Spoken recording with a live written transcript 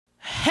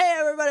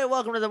everybody.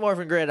 Welcome to the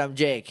Morphin Grid. I'm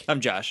Jake. I'm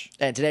Josh.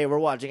 And today we're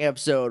watching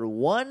episode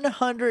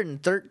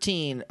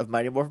 113 of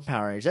Mighty Morphin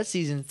Power Rangers. That's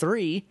season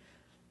 3,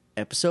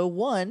 episode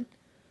 1.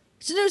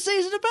 It's a new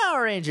season of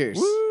Power Rangers.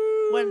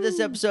 Woo! When did this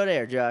episode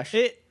air, Josh?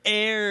 It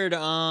aired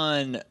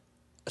on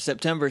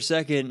September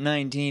 2nd,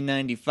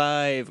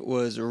 1995,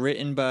 was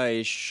written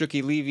by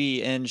Shuki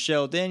Levy and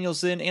Shel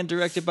Danielson, and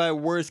directed by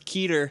Worth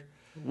Keeter.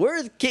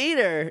 Worth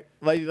Keeter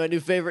might be my new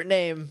favorite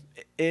name.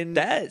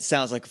 That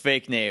sounds like a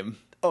fake name.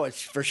 Oh,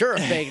 it's for sure a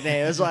fake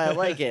name. That's why I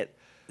like it.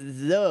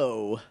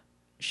 Though,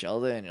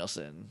 Shel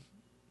Danielson,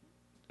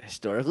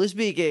 historically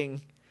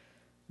speaking,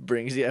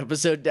 brings the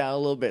episode down a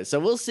little bit. So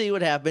we'll see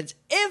what happens.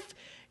 If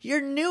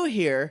you're new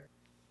here,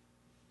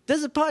 this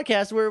is a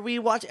podcast where we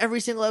watch every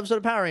single episode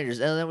of Power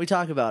Rangers and then we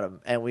talk about them.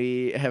 And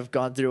we have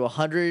gone through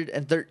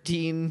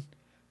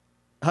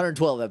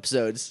 112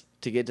 episodes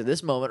to get to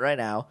this moment right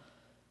now.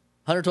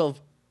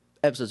 112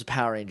 episodes of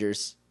Power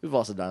Rangers. We've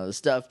also done other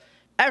stuff.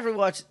 After we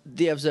watch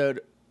the episode,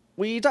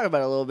 we talk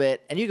about it a little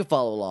bit, and you can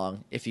follow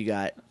along if you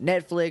got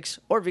Netflix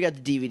or if you got the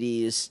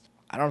DVDs.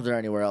 I don't know if they're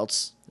anywhere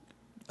else.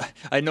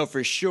 I know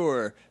for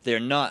sure they're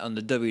not on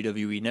the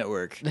WWE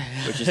Network,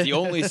 which is the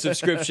only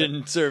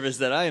subscription service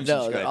that I am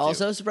No, subscribed they're to.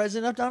 also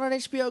surprisingly enough not on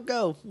HBO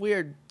Go.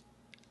 Weird.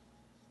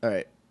 All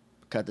right,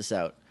 cut this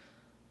out.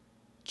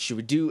 Should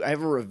we do? I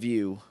have a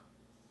review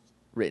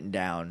written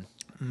down.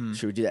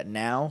 Should we do that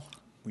now?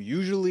 We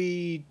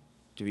usually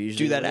Do we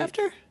usually do that wait?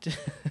 after?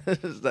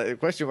 The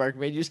question mark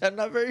made you sound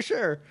not very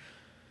sure.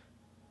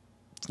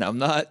 No, I'm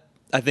not.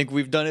 I think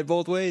we've done it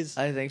both ways.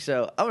 I think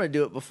so. I'm gonna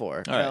do it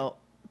before. All right. No.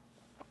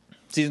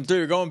 Season 3,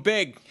 we're going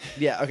big.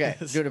 Yeah. Okay.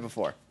 Doing it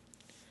before.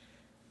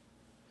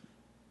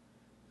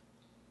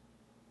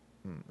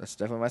 That's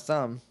definitely my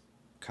thumb.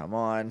 Come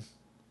on.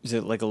 Is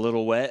it like a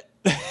little wet?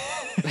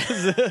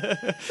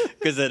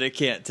 Because then it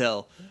can't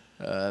tell.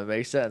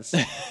 Makes sense.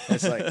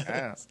 It's like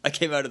I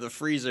came out of the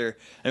freezer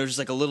and it was just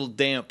like a little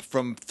damp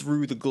from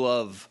through the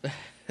glove.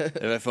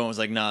 And my phone was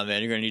like, nah,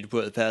 man, you're going to need to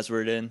put the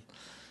password in.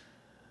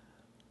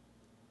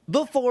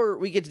 Before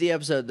we get to the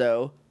episode,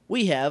 though,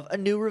 we have a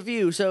new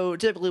review. So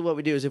typically what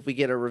we do is if we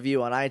get a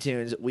review on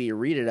iTunes, we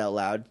read it out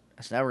loud.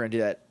 So now we're going to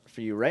do that for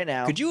you right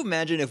now. Could you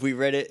imagine if we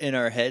read it in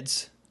our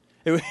heads?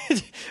 It would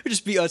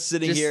just be us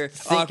sitting Just here,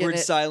 thinking awkward it.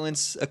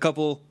 silence, a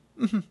couple.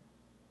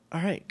 All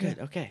right, good.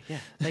 Okay, yeah,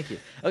 thank you.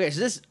 Okay, so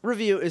this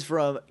review is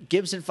from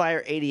Gibson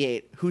Fire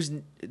 88, whose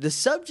the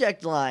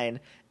subject line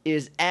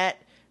is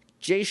at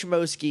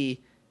Jshmosky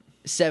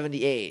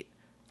 78.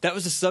 That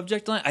was the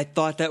subject line? I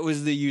thought that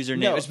was the username.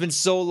 No. It's been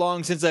so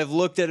long since I've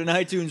looked at an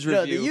iTunes review.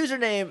 No, the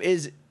username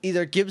is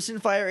either Gibson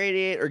Fire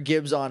 88 or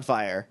Gibbs on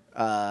Fire.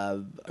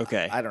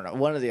 Okay. I don't know,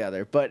 one or the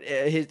other. But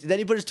then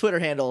he put his Twitter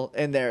handle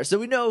in there, so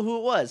we know who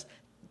it was.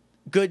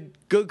 Good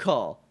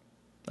call.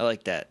 I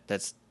like that.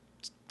 That's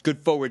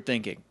good forward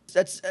thinking.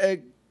 That's a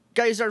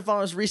guy who started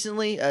following us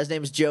recently. His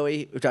name is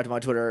Joey. We've talked to him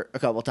on Twitter a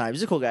couple times.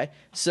 He's a cool guy.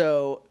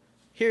 So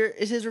here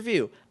is his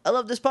review. I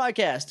love this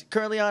podcast.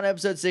 Currently on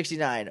episode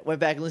 69. Went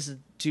back and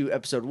listened to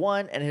episode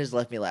 1, and it has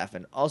left me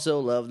laughing.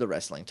 Also love the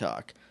wrestling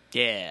talk.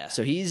 Yeah.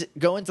 So he's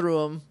going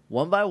through them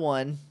one by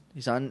one.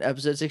 He's on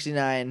episode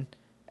 69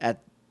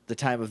 at the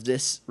time of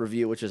this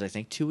review, which was, I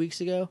think, 2 weeks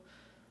ago.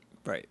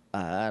 Right.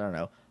 I don't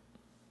know.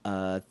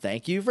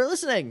 Thank you for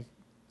listening.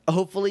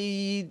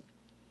 Hopefully,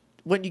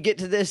 when you get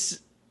to this,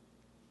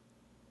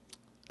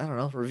 I don't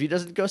know, review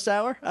doesn't go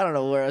sour. I don't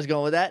know where I was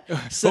going with that.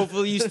 So,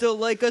 Hopefully you still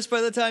like us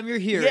by the time you're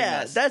hearing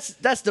yeah, us.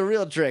 that's the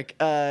real trick.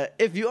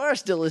 If you are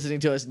still listening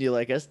to us and you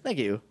like us, thank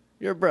you.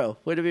 You're a bro.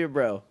 Way to be a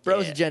bro. Bro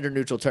is a Yeah. gender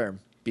neutral term.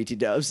 BT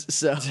dubs.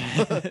 So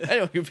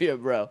anyone can be a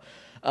bro.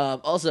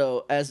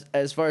 Also,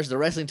 as far as the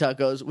wrestling talk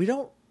goes, we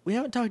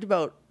haven't talked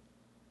about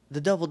the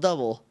double,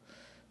 the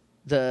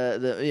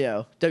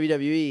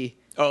WWE.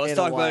 Oh, let's in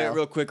a talk about it while.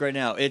 real quick right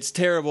now. It's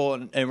terrible,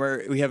 and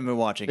we haven't been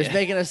watching It's it.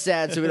 making us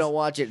sad, so we don't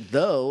watch it.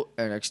 Though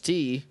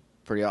NXT,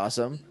 pretty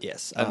awesome.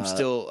 Yes, I'm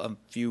still a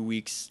few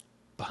weeks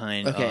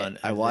behind Okay, on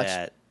I watched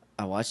that.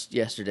 I watched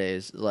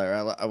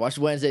I watched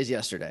Wednesdays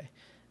yesterday,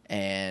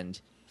 and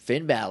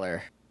Finn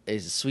Balor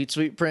is a sweet,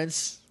 sweet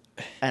prince,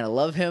 and I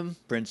love him.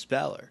 Prince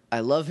Balor. I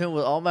love him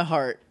with all my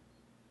heart.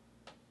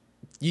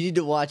 You need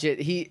to watch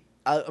it.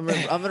 I'm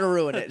gonna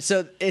ruin it.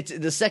 So it's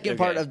the second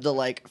part Okay. of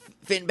the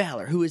Finn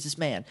Balor. Who is this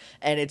man?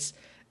 And it's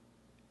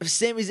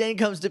Sami Zayn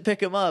comes to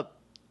pick him up,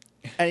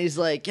 and he's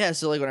like, "Yeah,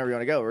 so whenever you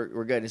want to go,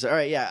 we're good." And he's like, "All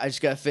right, yeah, I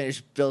just gotta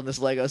finish building this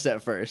Lego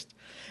set first."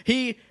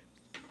 He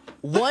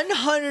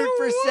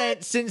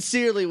 100%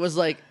 sincerely was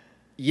like,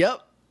 "Yep,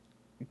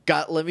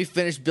 let me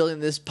finish building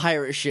this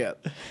pirate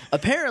ship."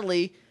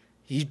 Apparently,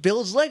 he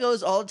builds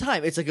Legos all the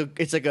time. It's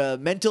like a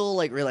mental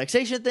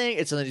relaxation thing.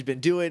 It's something he's been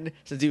doing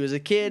since he was a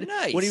kid.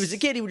 Nice. When he was a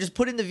kid, he would just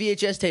put in the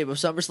VHS tape of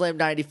SummerSlam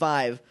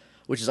 '95,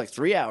 which is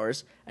 3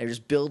 hours, and he would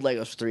just build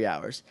Legos for 3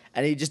 hours.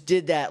 And he just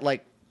did that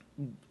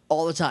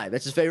all the time.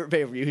 That's his favorite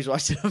pay-per-view. He's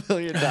watched it a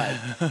million times.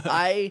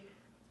 I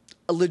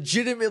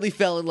legitimately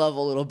fell in love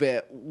a little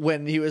bit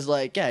when he was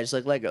like, "Yeah, I just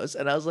like Legos,"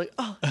 and I was like,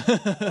 "Oh,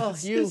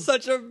 you You're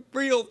such a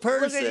real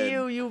person. look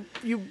at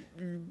you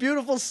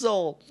beautiful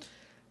soul."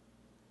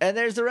 And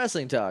there's the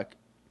wrestling talk.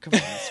 Come on,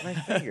 it's my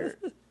finger.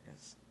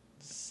 It's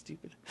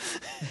stupid.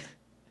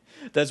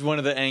 That's one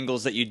of the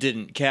angles that you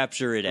didn't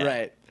capture it at.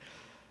 Right.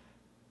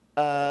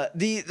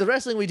 The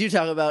wrestling we do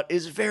talk about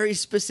is very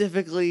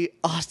specifically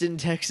Austin,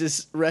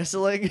 Texas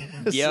wrestling.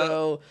 Yep.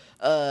 So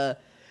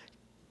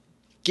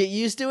get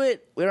used to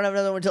it. We don't have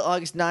another one until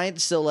August 9th,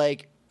 so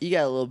like you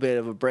got a little bit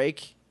of a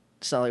break.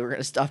 It's not like we're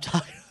gonna stop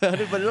talking about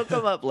it, but it'll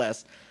come up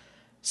less.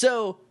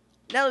 So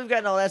now that we've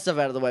gotten all that stuff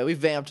out of the way, we've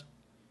vamped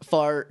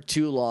far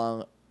too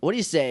long. What do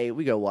you say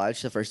we go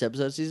watch the first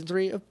episode of season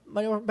 3 of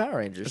Mighty Morphin Power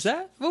Rangers? Is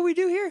that what we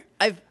do here?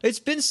 It's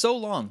been so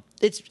long.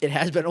 It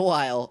has been a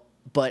while,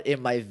 but in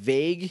my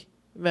vague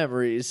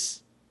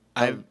memories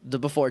of the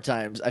before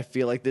times, I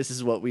feel like this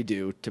is what we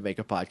do to make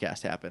a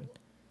podcast happen.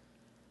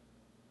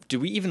 Do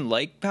we even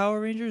like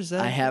Power Rangers?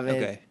 I haven't.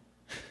 Okay.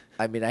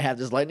 I mean, I have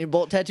this lightning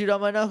bolt tattooed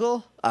on my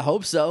knuckle. I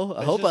hope so.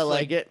 I hope I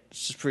like it.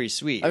 It's just pretty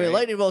sweet. I mean, right?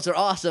 lightning bolts are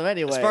awesome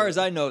anyway. As far as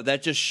I know,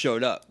 that just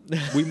showed up.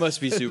 We must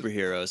be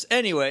superheroes.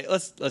 Anyway,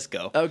 let's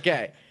go.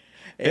 Okay.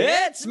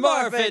 It's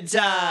Morphin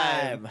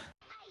time!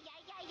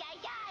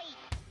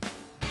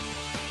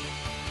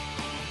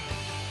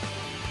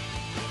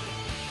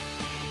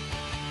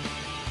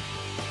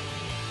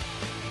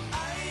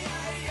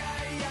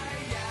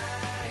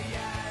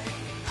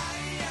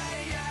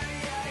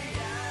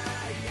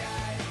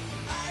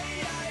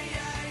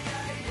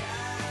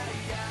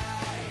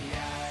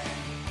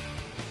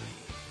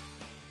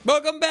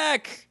 Welcome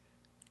back!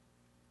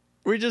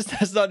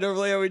 That's not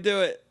normally how we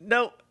do it.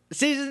 Nope.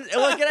 Season.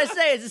 What can I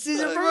say? It's a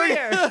season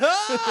premiere.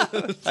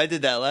 I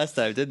did that last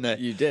time, didn't I?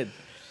 You did.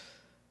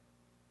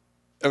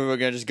 Are we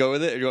gonna just go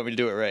with it, or do you want me to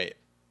do it right?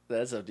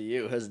 That's up to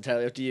you. That's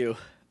entirely up to you.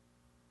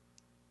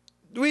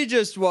 We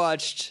just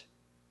watched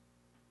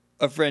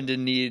A Friend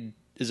in Need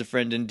is a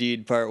Friend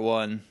Indeed Part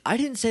 1. I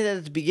didn't say that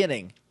at the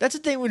beginning. That's a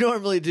thing we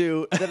normally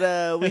do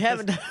that we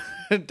haven't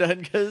done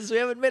because we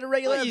haven't made a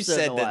regular Well, you episode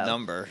said in a the while.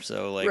 number,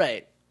 so like,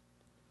 Right.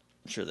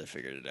 I'm sure they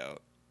figured it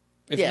out.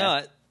 If Yeah.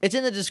 not, It's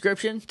in the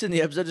description. It's in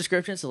the episode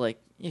description, so like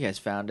you guys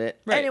found it.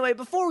 Right. Anyway,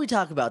 before we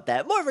talk about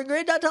that,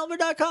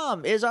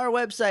 morphingrid.tumblr.com is our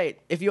website.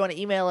 If you want to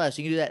email us,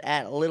 you can do that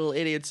at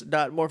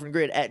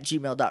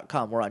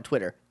littleidiots.morphingrid@gmail.com. We're on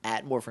Twitter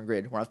at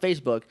morphingrid. We're on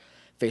Facebook,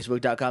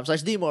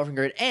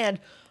 facebook.com/themorphingrid, and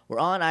we're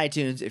on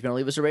iTunes. If you want to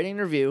leave us a rating and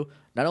review,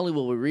 not only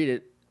will we read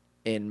it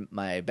in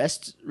my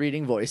best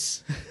reading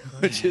voice,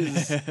 which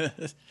is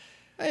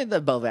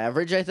above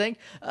average, I think.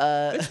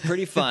 it's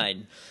pretty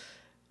fine.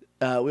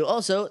 We'll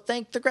also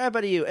thank the crap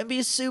out of you and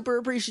be super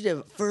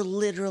appreciative for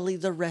literally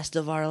the rest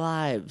of our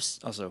lives.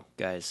 Also,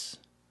 guys,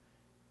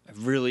 I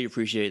really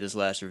appreciate this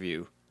last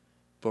review,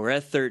 but we're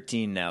at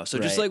 13 now, so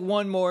just Right. like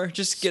one more,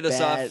 just get us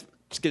bad. off.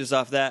 Just get us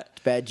off that.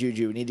 It's bad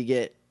juju. We need to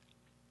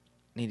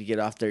get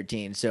off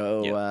 13.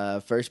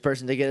 So first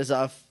person to get us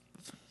off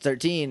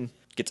 13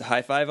 Gets a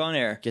high five on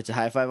air. gets a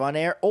high five on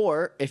air,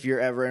 or if you're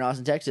ever in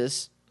Austin,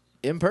 Texas,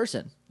 in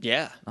person.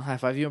 Yeah, I'll high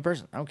five you in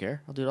person. I don't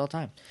care. I'll do it all the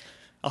time.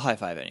 I'll high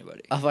five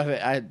anybody. I'll five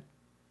it. I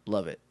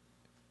love it.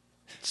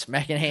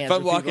 Smacking hands. If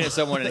I'm with walking people. at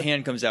someone and a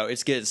hand comes out,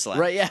 it's getting slapped.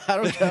 Right, yeah, I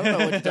don't know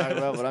what you're talking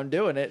about, but I'm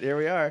doing it. Here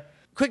we are.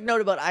 Quick note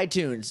about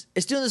iTunes.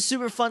 It's doing this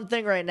super fun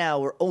thing right now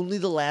where only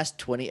the last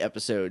 20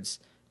 episodes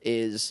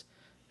is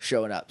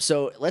showing up.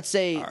 So let's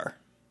say Are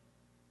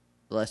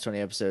the last 20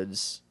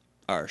 episodes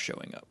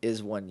showing up.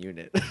 is one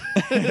unit.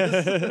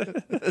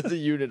 The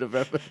unit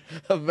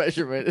of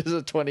measurement is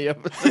a 20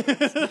 episodes.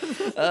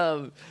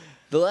 The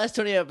last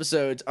 20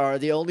 episodes are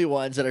the only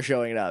ones that are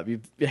showing up. You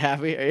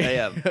happy? I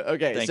am.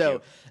 Okay, Thank so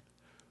you.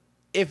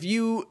 if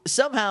you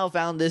somehow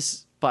found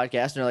this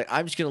podcast and you're like,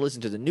 I'm just going to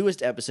listen to the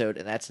newest episode,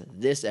 and that's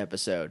this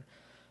episode.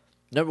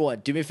 Number one,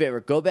 do me a favor.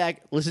 Go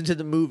back, listen to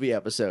the movie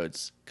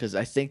episodes, because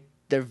I think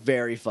they're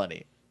very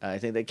funny. I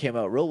think they came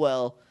out real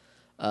well.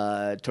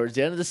 Towards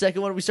the end of the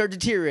second one, we started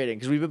deteriorating,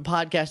 because we've been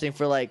podcasting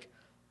for like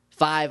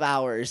 5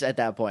 hours at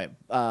that point.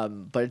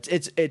 But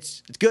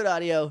it's good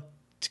audio.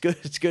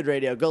 It's good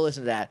radio. Go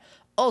listen to that.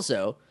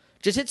 Also,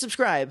 just hit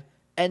subscribe,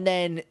 and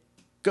then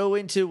go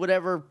into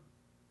whatever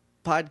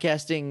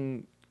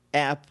podcasting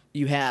app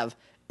you have,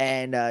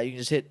 and you can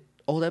just hit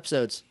old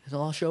episodes, and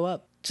they'll all show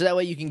up. So that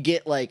way you can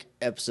get like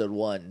episode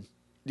 1,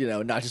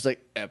 not just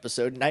like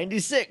episode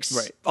 96.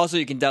 Right. Also,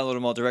 you can download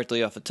them all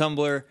directly off of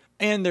Tumblr,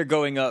 and they're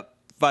going up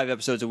 5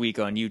 episodes a week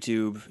on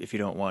YouTube if you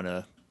don't want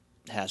to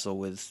hassle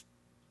with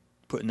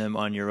putting them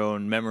on your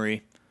own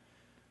memory.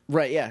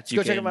 Right, yeah. Just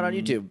go check them out on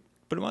YouTube.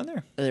 Put them on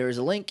there. There is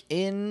a link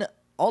in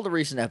all the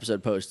recent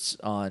episode posts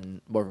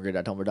on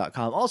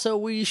morphingrid.tumblr.com. Also,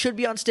 we should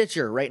be on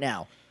Stitcher right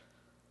now.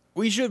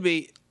 We should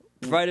be,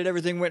 provided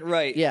everything went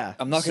right. Yeah,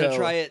 I'm not going to so-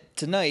 try it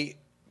tonight,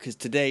 because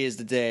today is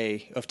the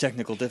day of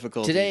technical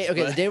difficulties. Today,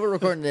 okay, but- the day we're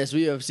recording this,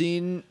 we have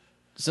seen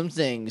some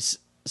things.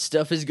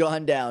 Stuff has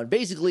gone down.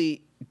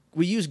 Basically,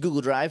 we use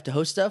Google Drive to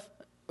host stuff.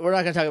 We're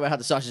not going to talk about how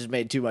the sausage is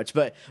made too much,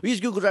 but we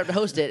use Google Drive to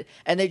host it,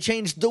 and they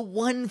changed the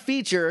one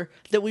feature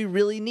that we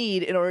really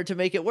need in order to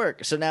make it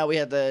work. So now we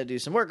have to do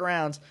some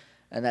workarounds,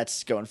 and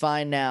that's going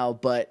fine now,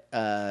 but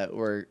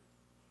we're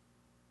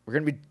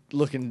going to be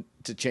looking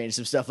to change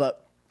some stuff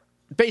up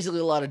basically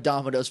a lot of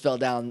dominoes fell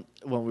down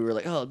when we were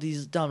like, oh,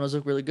 these dominoes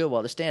look really good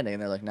while they're standing.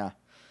 And they're like, nah,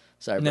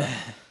 sorry, bro.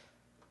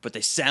 But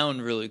they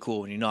sound really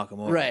cool when you knock them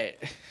over. Right.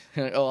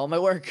 Oh, all my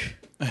work.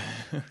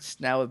 It's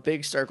now a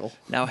big circle.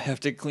 Now I have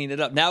to clean it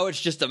up. Now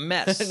it's just a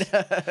mess.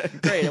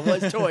 Great. It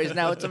was toys.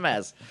 Now it's a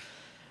mess.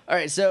 All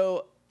right.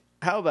 So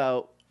how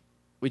about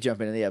we jump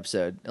into the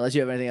episode? Unless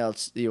you have anything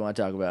else that you want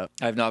to talk about.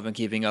 I've not been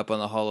keeping up on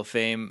the Hall of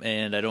Fame,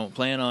 and I don't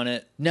plan on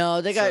it. No,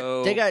 they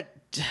got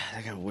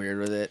weird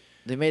with it.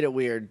 They made it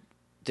weird.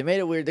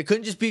 They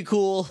couldn't just be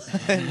cool,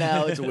 and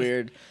now it's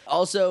weird.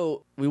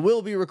 Also, we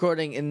will be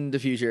recording in the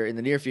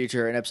near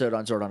future, an episode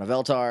on Zordon of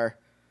Eltar,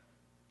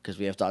 because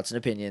we have thoughts and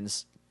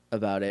opinions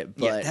about it.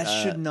 But yeah,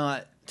 that should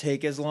not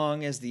take as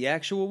long as the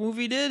actual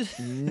movie did.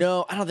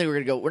 No, I don't think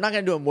we're not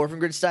gonna do a Morphin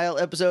Grid style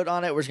episode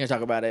on it. We're just gonna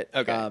talk about it.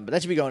 Okay. But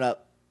that should be going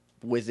up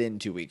within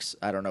 2 weeks.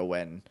 I don't know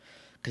when,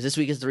 because this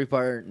week is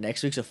 3-parter,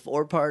 next week's a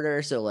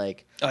 4-parter. So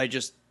like, I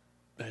just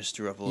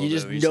threw up a little you bit.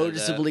 just when you said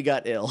noticeably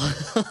got ill.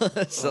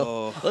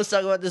 So let's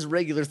talk about this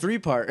regular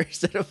 3-parter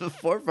instead of a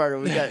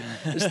 4-parter.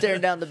 We're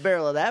staring down the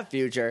barrel of that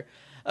future.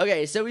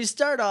 Okay, so we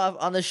start off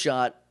on a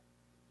shot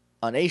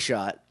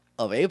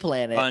of a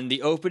planet. On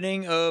the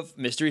opening of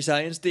Mystery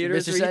Science Theater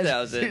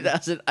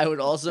 3000. I would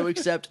also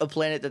accept a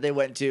planet that they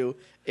went to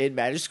in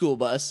Magic School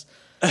Bus.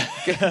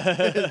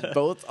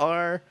 Both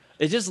are.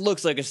 It just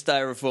looks like a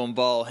styrofoam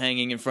ball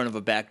hanging in front of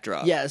a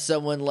backdrop. Yeah,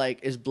 someone like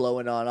is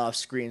blowing on off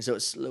screen, so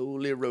it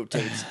slowly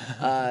rotates.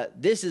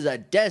 This is a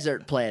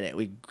desert planet.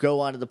 We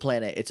go onto the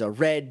planet. It's a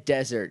red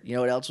desert. You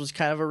know what else was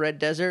kind of a red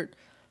desert?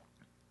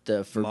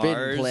 The Forbidden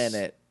Mars.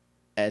 Planet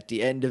at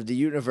the end of the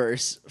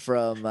universe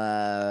from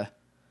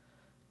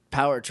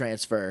Power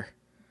Transfer.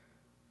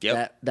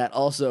 Yep. That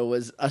also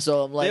was.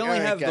 So I'm like, They only all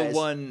right, have guys, the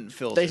one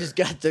filter. They just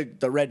got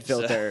the red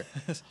filter.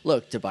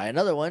 Look, to buy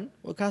another one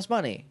will cost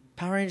money.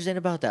 Power Rangers ain't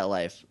about that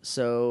life.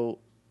 So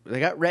they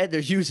got red,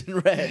 they're using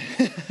red.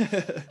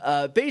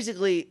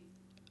 Basically,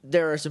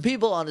 there are some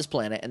people on this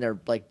planet, and they're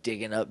like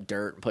digging up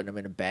dirt and putting them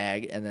in a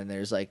bag. And then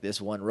there's like this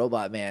one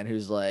robot man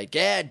who's like,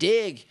 yeah,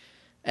 dig.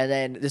 And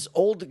then this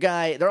old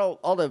guy, they're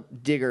all the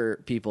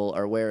digger people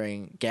are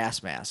wearing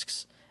gas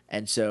masks.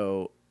 And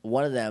so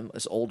one of them,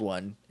 this old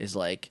one, is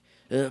like,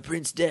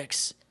 Prince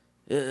Dex,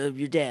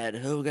 your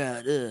dad, oh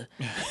God.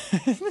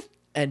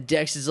 And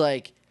Dex is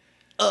like,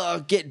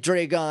 get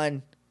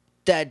Dragon.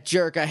 That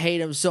jerk, I hate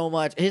him so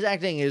much. His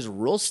acting is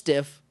real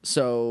stiff,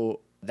 so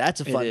that's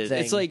a fun thing.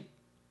 It's like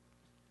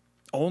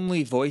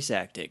only voice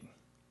acting.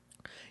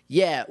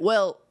 Yeah,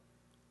 well,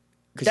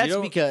 that's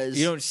because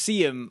you don't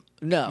see him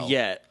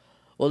yet.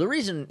 Well, the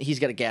reason he's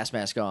got a gas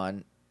mask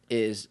on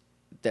is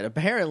that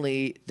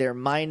apparently they're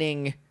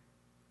mining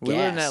We gas.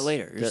 learn that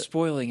later. You're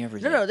spoiling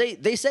everything. No,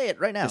 they say it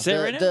right now. They say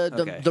it right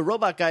now? Okay. The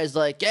robot guy's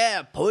like,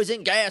 yeah,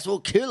 poison gas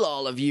will kill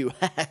all of you.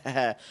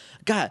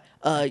 God,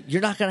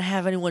 you're not going to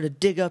have anyone to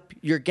dig up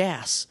your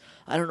gas.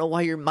 I don't know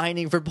why you're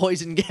mining for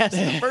poison gas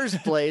in the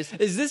first place.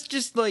 Is this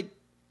just like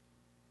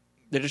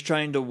they're just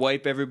trying to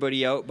wipe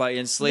everybody out by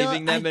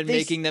enslaving them and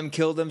making them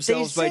kill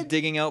themselves by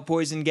digging out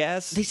poison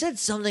gas? They said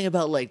something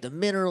about like the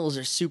minerals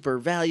are super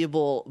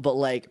valuable, but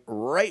like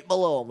right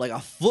below them, like a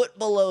foot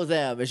below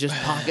them, is just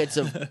pockets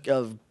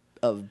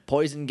of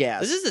poison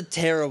gas. This is a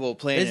terrible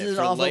planet This is an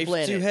for awful life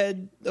planet. to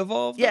had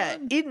evolved Yeah,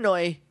 on.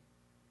 Edenoi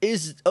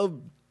is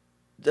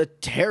a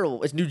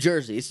terrible. It's New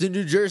Jersey. It's the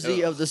New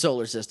Jersey of the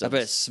solar system. I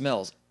bet it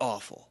smells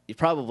awful.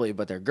 Probably,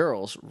 but they're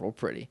girls, real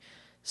pretty.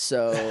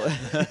 So,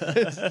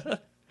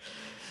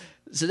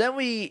 so then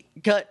we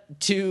cut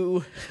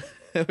to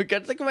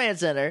the command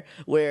center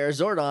where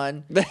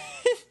Zordon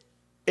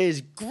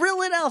is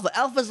grilling Alpha.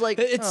 Alpha's like,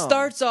 It "Oh."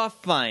 starts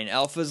off fine.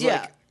 Alpha's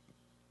Yeah. like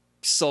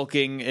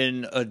sulking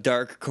in a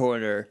dark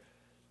corner.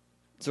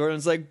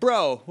 Zordon's like,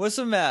 bro, what's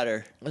the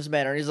matter? What's the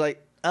matter? And he's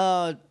like,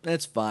 oh,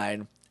 that's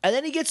fine. And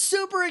then he gets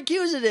super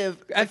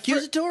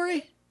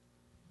accusatory.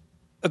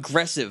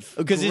 Aggressive.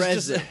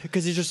 Aggressive.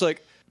 Because he's just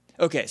like,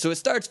 okay, so it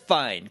starts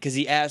fine because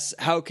he asks,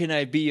 how can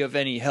I be of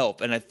any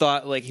help? And I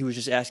thought like he was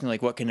just asking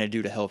like, what can I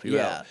do to help you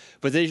Yeah. out?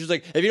 But then he's just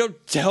like, if you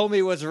don't tell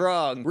me what's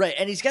wrong. Right,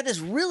 and he's got this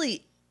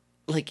really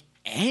like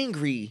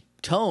angry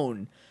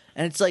tone,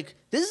 and it's like,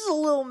 this is a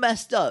little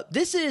messed up.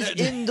 This is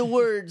in the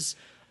words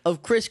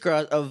of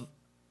Crisscross of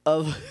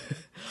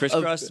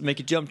Crisscross, make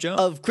you jump.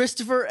 of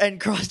Christopher and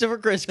Christopher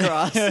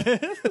Crisscross,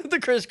 the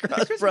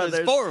Crisscross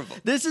brothers. Four of them.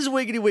 This is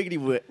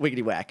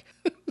wiggity whack.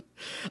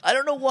 I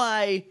don't know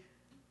why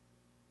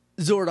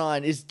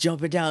Zordon is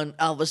jumping down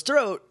Alpha's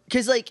throat,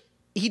 because like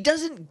he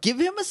doesn't give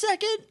him a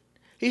second.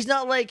 He's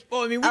not like,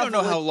 Well, I mean, we don't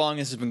know how long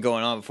this has been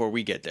going on before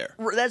we get there.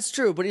 That's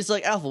true, but he's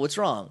like, Alpha, what's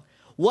wrong?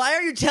 Why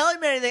are you telling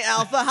me anything,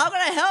 Alpha? How can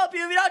I help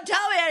you if you don't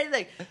tell me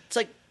anything? It's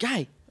like,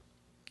 guy,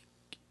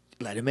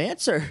 let him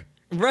answer.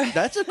 Right.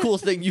 That's a cool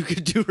thing you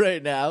could do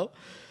right now.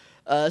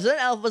 So then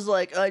Alpha's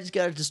like, I just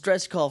got a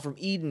distress call from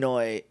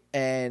Edenoi,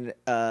 and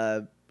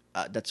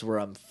that's where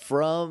I'm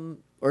from.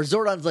 Or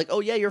Zordon's like, oh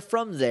yeah, you're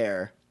from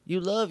there. You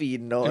love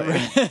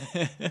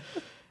Edenoi.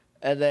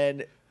 And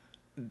then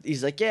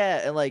he's like,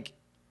 yeah, and like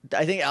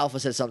I think Alpha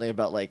says something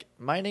about like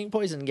mining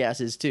poison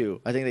gases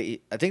too. I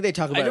think they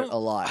talk about it a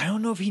lot. I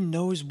don't know if he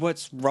knows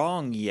what's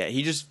wrong yet.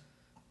 He just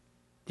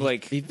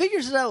like he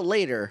figures it out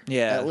later.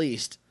 Yeah. At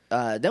least.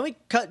 Then we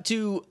cut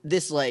to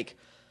this like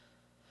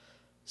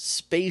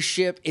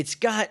spaceship. It's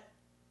got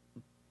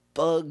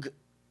bug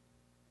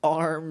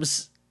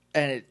arms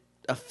and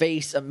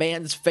a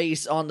man's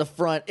face on the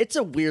front. It's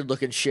a weird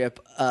looking ship.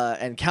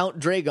 And Count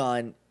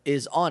Dragon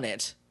is on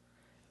it,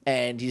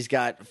 and he's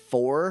got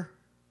 4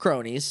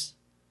 cronies.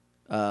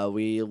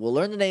 We will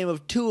learn the name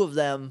of 2 of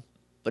them,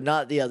 but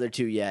not the other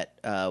 2 yet.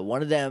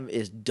 One of them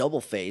is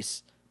Double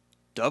Face.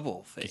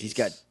 Double Face. He's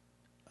got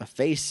a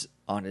face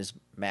on his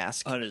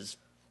mask. On his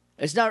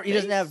It's not. He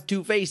doesn't have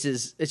 2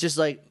 faces. It's just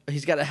like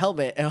he's got a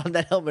helmet, and on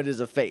that helmet is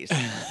a face.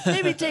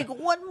 Maybe take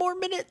 1 more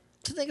minute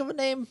to think of a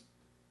name.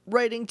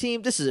 Writing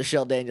team. This is a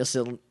Shel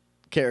Danielson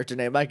character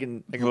name. I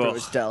can pretty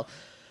much tell.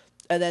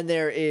 And then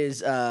there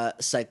is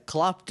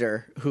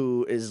Cyclopter,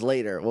 who is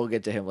later. We'll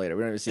get to him later.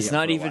 We don't even see. It's him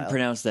not for a even while.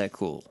 pronounced that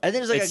cool. And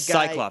then there's like it's a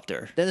guy.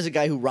 Cyclopter. Then there's a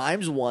guy who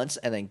rhymes once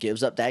and then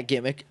gives up that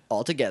gimmick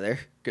altogether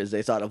because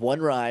they thought of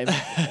one rhyme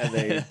and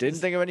they didn't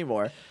think of any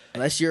more.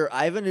 Unless you're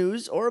Ivan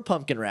Ooze or a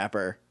pumpkin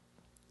rapper,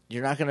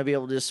 you're not going to be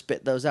able to just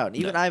spit those out. And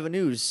even Ivan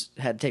Ooze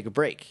had to take a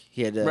break.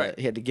 He had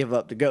to give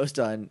up the ghost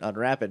on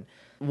rapping.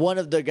 One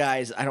of the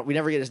guys, we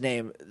never get his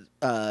name.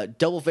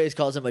 Double Face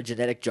calls him a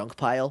genetic junk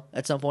pile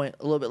at some point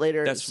a little bit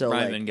later. That's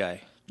Ryman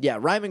guy. Yeah,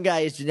 Ryman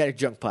guy is genetic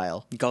junk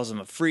pile. He calls him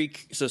a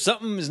freak. So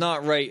something is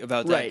not right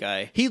about that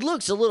guy. He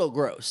looks a little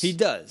gross. He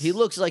does. He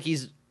looks like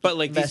he's But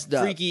like these messed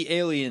up. freaky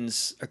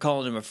aliens are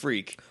calling him a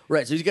freak.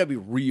 Right, so he's got to be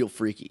real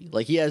freaky.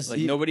 Like he has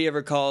Nobody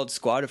ever called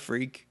Squad a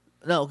freak.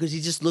 No, because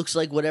he just looks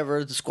like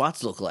whatever the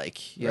squats look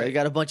like. You know, Right. you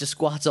got a bunch of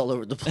squats all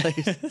over the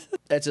place.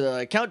 That's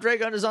Count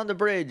Dragon is on the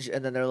bridge,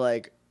 and then they're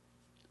like,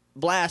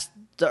 blast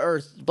the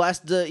Earth,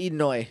 blast the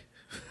Edenoi.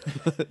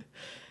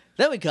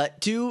 Then we cut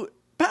to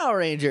Power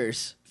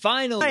Rangers.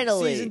 Finally,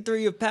 season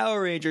 3 of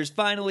Power Rangers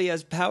finally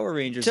has Power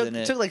Rangers in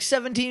it. Took like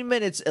 17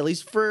 minutes, at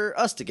least for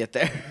us to get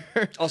there.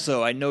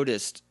 Also, I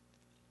noticed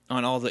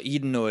on all the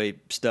Edenoi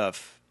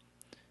stuff,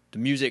 the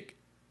music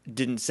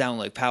didn't sound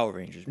like Power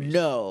Rangers music.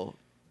 No.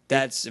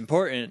 That's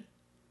important.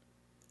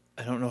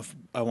 I don't know if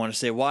I want to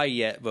say why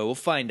yet, but we'll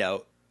find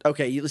out.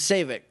 Okay, you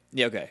save it.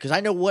 Yeah, okay. Because I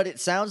know what it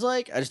sounds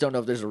like. I just don't know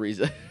if there's a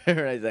reason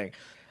or anything.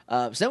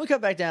 So then we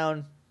cut back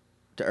down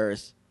to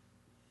Earth.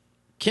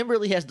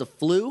 Kimberly has the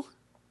flu.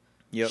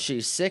 Yep.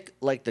 She's sick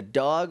like the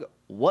dog.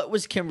 What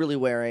was Kimberly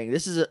wearing?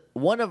 This is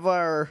one of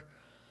our...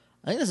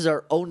 I think this is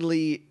our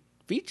only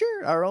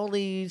feature, our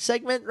only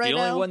segment right now.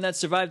 The only one that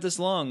survived this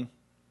long.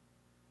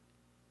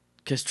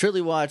 Because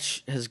Trilly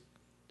Watch is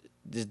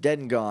dead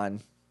and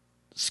gone.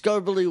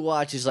 Scarbly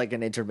Watch is like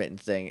an intermittent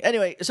thing.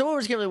 Anyway, so what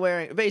was Kimberly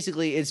wearing?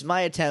 Basically, it's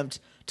my attempt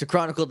to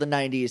chronicle the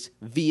 90s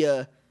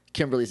via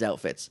Kimberly's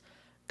outfits.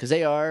 Because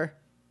they are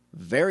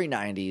very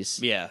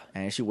 90s. Yeah.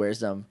 And she wears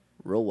them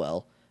real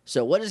well.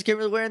 So what does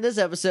Kimberly wear in this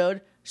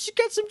episode? She's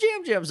got some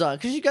jams on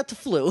because she got the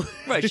flu.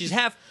 Right, she's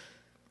like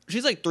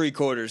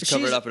 3/4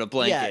 covered up in a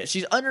blanket. Yeah,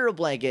 she's under a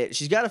blanket.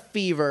 She's got a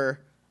fever.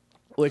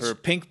 Which her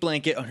pink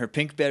blanket on her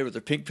pink bed with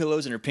her pink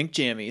pillows and her pink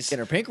jammies. in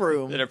her pink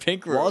room. In her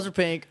pink room. Walls are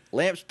pink.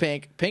 Lamps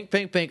pink.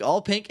 Pink.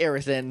 All pink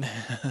everything.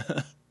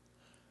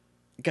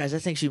 Guys, I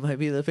think she might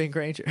be the Pink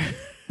Ranger.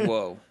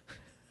 Whoa.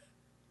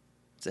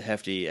 It's a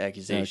hefty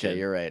accusation. Okay,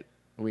 you're right.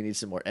 We need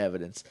some more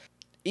evidence.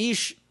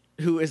 Ish,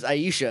 who is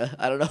Aisha,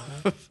 I don't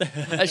know.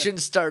 I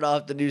shouldn't start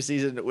off the new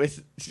season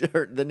with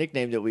the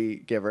nickname that we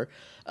give her.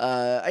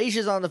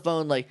 Aisha's on the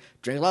phone like,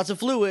 drink lots of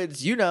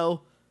fluids. You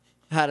know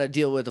how to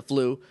deal with the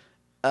flu.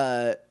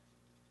 And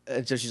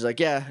so she's like,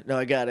 yeah, no,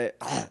 I got it.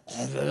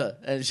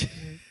 And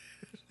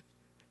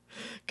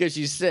because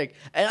she's sick.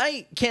 And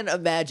I can't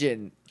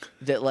imagine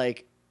that,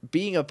 like,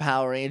 being a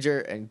Power Ranger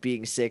and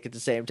being sick at the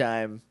same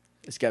time,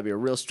 it's got to be a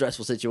real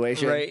stressful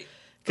situation. Right.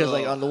 Because,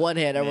 like, on the one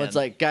hand, everyone's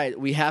like, guys,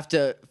 we have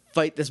to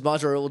fight this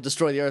monster or it will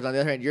destroy the Earth. On the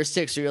other hand, you're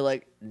sick, so you're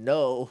like,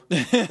 no.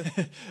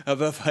 How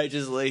about if I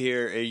just lay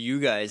here and you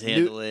guys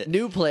handle it?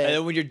 New plan. And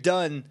then when you're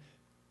done,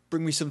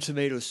 bring me some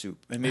tomato soup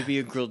and maybe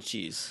a grilled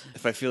cheese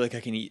if I feel like I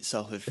can eat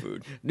solid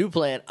food. New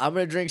plan. I'm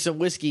going to drink some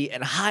whiskey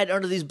and hide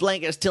under these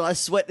blankets till I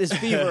sweat this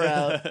fever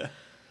out.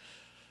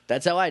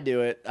 That's how I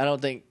do it. I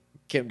don't think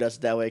Kim does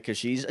it that way because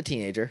she's a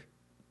teenager.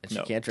 And she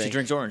can't drink. She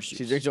drinks orange juice.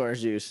 She drinks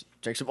orange juice.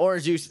 Drinks some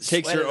orange juice.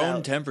 Takes sweat her it own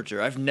out.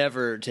 temperature. I've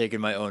never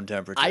taken my own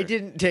temperature. I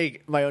didn't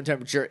take my own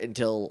temperature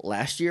until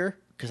last year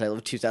because I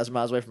live 2,000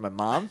 miles away from my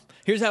mom.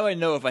 Here's how I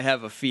know if I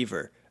have a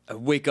fever. I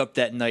wake up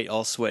that night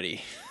all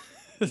sweaty.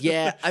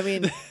 Yeah, I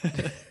mean,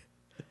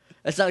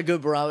 that's not a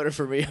good barometer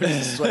for me. I'm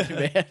just a sweaty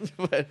man.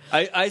 But,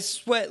 I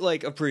sweat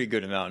like a pretty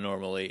good amount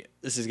normally.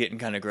 This is getting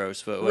kind of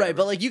gross, but whatever. right,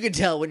 but like you can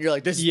tell when you're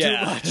like, this is too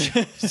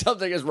much.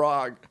 Something is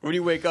wrong. When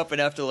you wake up and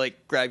have to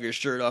like grab your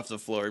shirt off the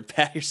floor and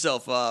pat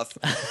yourself off,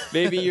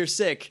 maybe you're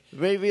sick.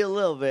 Maybe a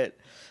little bit.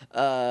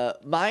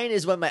 Mine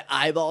is when my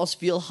eyeballs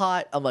feel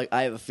hot. I'm like,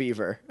 I have a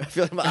fever. I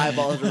feel like my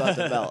eyeballs are about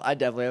to melt. I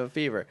definitely have a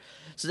fever.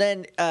 So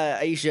then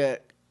Aisha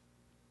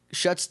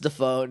shuts the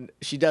phone.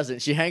 She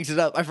doesn't. She hangs it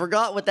up. I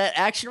forgot what that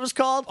action was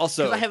called.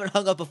 Also, 'cause I haven't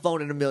hung up a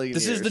phone in a million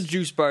years. This is the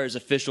Juice Bar's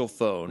official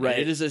phone. Right.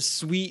 It is a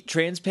sweet,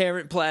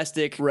 transparent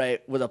plastic,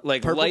 right with a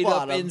like purple light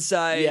bottom. up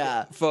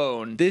inside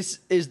phone. This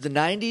is the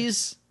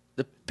 90s,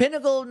 the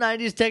pinnacle of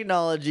 90s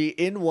technology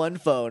in one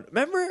phone.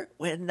 Remember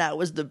when that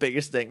was the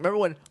biggest thing? Remember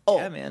when? Oh,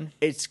 Yeah, man.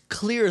 It's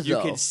clear though.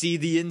 You can see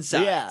the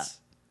insides. Yeah,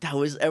 that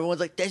was everyone's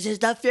like, this is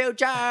the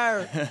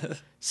future.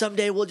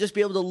 Someday we'll just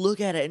be able to look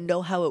at it and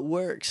know how it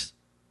works.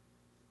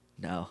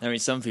 No. I mean,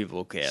 some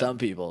people can. Some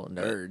people,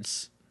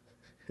 nerds.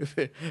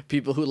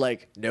 People who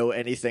like know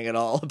anything at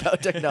all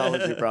about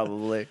technology,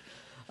 probably.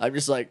 I'm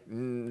just like,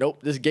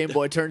 nope, this Game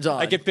Boy turns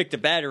on. I can pick the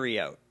battery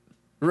out.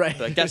 right.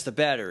 Like, that's the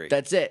battery.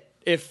 That's it.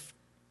 If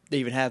they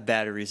even have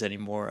batteries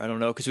anymore. I don't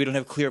know, because we don't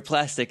have clear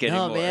plastic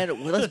anymore. No,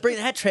 man, well, let's bring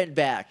that trend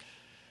back.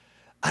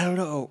 I don't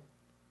know.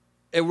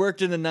 It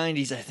worked in the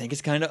 90s, I think.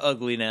 It's kind of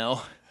ugly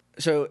now.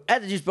 So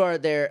at the juice bar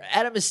there,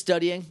 Adam is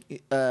studying.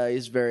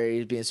 He's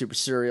being super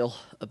serial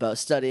about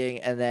studying.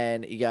 And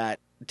then you got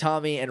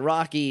Tommy and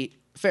Rocky.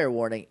 Fair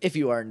warning, if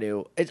you are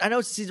new. I know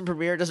it's a season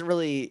premiere. It doesn't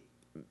really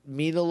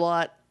mean a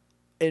lot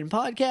in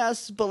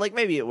podcasts, but like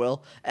maybe it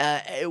will.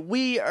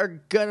 We are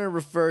going to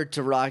refer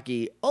to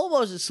Rocky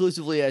almost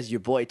exclusively as your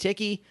boy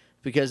Tiki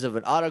because of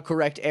an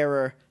autocorrect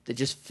error that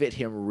just fit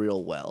him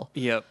real well.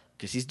 Yep.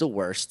 Because he's the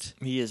worst.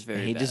 He is very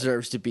and he bad.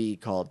 deserves to be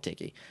called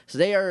Tiki. So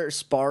they are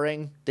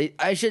sparring.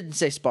 I shouldn't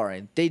say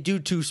sparring. They do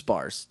 2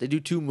 spars. They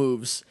do 2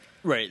 moves.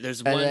 Right,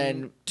 there's And one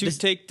then does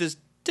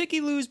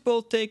Tiki lose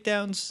both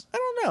takedowns? I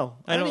don't know.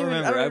 I don't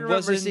remember. I don't I remember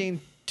wasn't seeing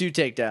 2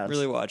 takedowns.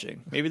 Really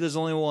watching. Maybe there's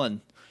only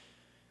one.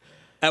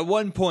 At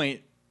one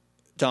point,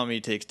 Tommy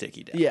takes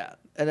Tiki down. Yeah.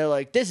 And they're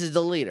like, this is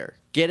the leader.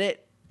 Get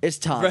it? It's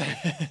Tommy.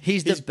 Right.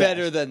 He's the best.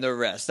 better than the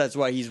rest. That's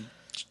why he's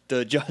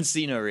the John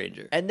Cena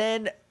Ranger. And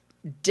then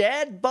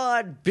Dad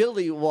Bod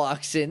Billy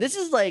walks in. This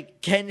is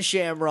like Ken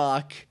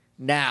Shamrock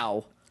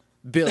now.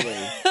 Billy.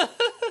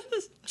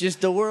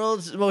 Just the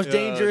world's most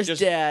dangerous just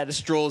dad.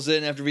 Strolls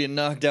in after being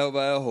knocked out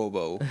by a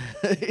hobo.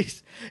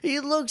 He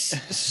looks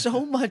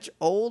so much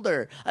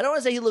older. I don't want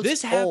to say he looks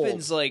This old.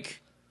 happens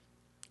like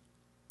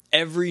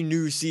every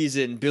new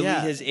season. Billy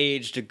Yeah. has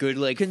aged a good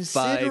like 5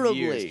 Considerably.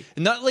 years.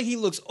 Not like he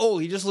looks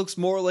old. He just looks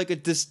more like a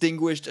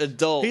distinguished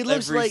adult. He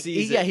looks every like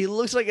season. he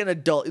looks like an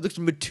adult. He looks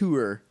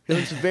mature. He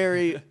looks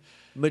very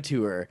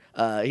mature.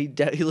 He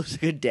looks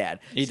like a dad.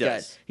 He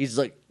does. He's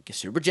like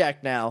super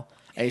jacked now,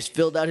 and he's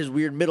filled out his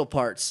weird middle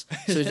parts.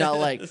 So he's not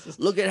like,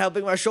 look at how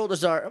big my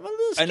shoulders are. I'm a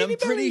little skinny And I'm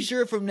pretty belly.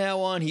 sure from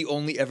now on he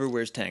only ever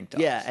wears tank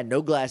tops. Yeah, and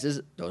no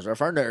glasses. Those are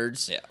for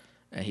nerds. Yeah.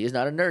 And he is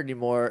not a nerd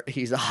anymore.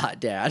 He's a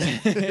hot dad.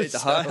 He's a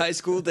high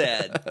school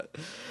dad.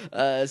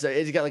 So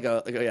he's got like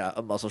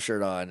a muscle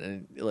shirt on,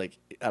 and like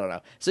I don't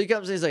know. So he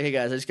comes in, he's like, "Hey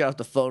guys, I just got off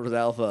the phone with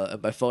Alpha,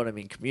 and by phone I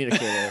mean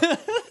communicator."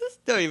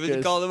 No,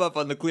 even called him up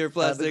on the clear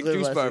plastic The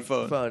juice bar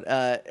plastic phone.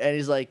 And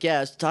he's like, "Yeah, I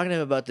was talking to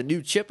him about the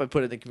new chip I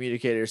put in the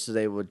communicator so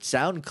they would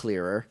sound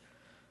clearer."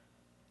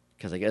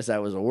 Because I guess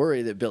that was a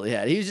worry that Billy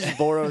had. He was just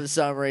bored over the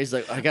summer. He's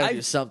like, "I gotta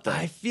do something."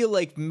 I feel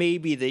like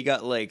maybe they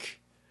got like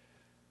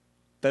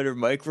better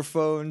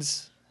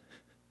microphones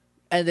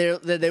and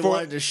they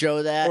wanted to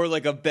show that, or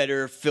like a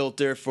better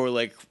filter for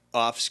like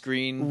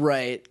off-screen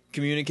right?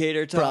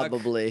 communicator talk.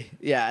 Probably,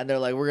 yeah. And they're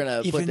like, "We're gonna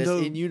Even put this though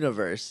in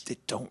universe." They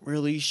don't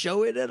really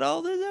show it at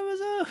all this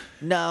episode.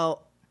 No,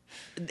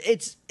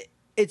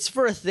 it's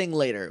for a thing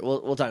later.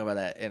 We'll talk about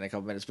that in a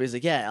couple minutes. But he's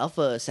like, yeah,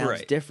 Alpha sounds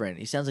Right. different.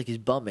 He sounds like he's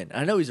bumming.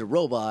 I know he's a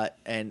robot,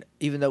 and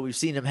even though we've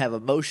seen him have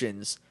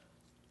emotions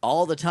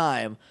all the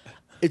time,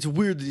 it's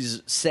weird that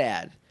he's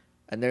sad.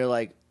 And they're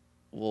like,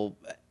 well,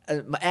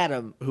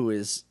 Adam, who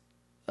is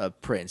a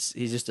prince,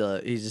 he's just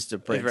a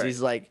prince. Right.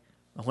 He's like,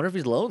 I wonder if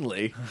he's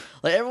lonely.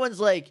 Like everyone's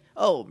like,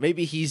 oh,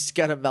 maybe he's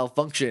got a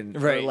malfunction, or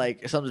Right.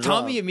 like something's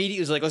Tommy wrong.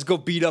 immediately was like, let's go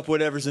beat up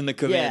whatever's in the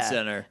command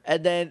center.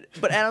 And then,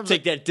 but Adam's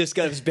Take that disc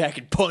out of his back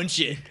and punch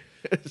it.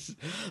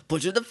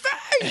 punch you in the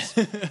face.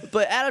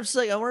 But Adam's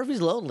like, I wonder if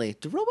he's lonely.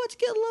 Do robots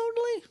get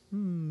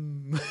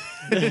lonely?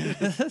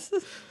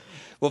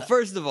 Well,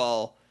 first of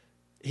all,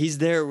 he's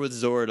there with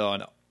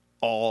Zordon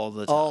all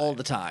the time. All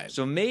the time.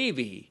 So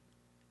maybe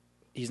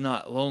he's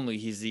not lonely.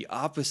 He's the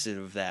opposite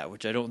of that,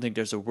 which I don't think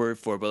there's a word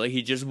for. But like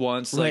he just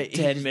wants like Right.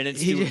 10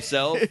 minutes to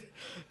himself.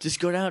 Just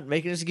go down,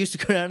 make an excuse to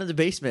go down to the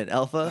basement,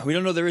 Alpha. We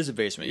don't know there is a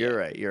basement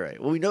yet. You're right.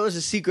 Well, we know there's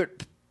a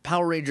secret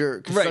Power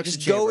Ranger construction Right,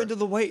 just chamber. go into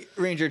the White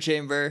Ranger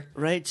chamber,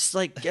 Right, just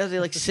like as they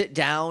like sit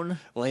down,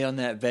 lay on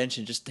that bench,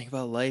 and just think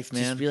about life,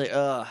 man. just be like,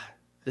 ugh,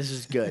 this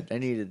is good. I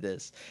needed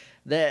this.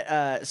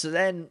 So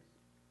then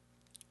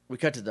we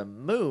cut to the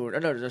moon. Oh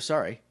no,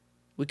 sorry.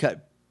 We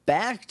cut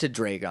back to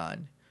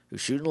Dragon,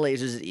 who's shooting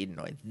lasers at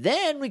Edenoid.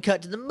 Then we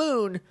cut to the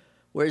moon,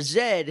 where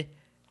Zed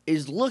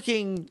is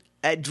looking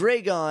at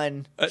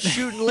Dragon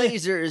shooting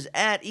lasers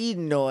at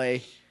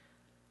Edenoid.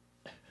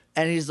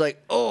 And he's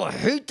like, oh, I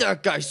hate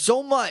that guy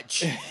so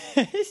much.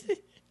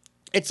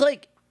 It's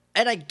like,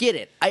 and I get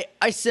it.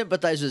 I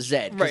sympathize with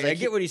Zed. 'cause, Right, like, I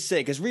get what he's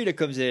saying, because Rita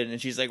comes in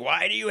and she's like,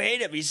 why do you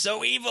hate him? He's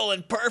so evil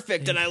and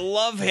perfect, and I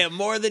love him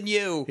more than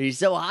you. he's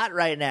so hot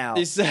right now.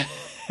 He's-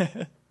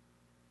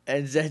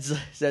 And Zed's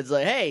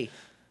like, hey,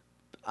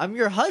 I'm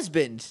your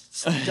husband.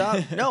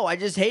 Stop. No, I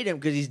just hate him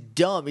because he's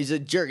dumb. He's a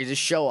jerk. He's a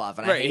show off.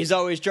 And Right, he's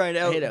always trying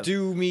to hate him.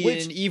 outdo me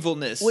in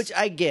evilness. Which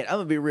I get. I'm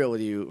going to be real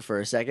with you for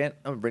a second.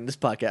 I'm going to bring this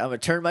podcast. I'm going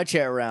to turn my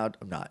chair around.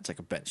 I'm not. It's like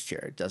a bench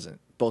chair. It doesn't.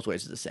 Both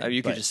ways are the same.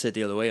 You could just sit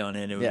the other way on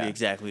it and it would be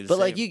exactly the same.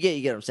 But like you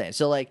get what I'm saying.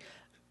 So like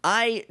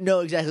I know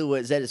exactly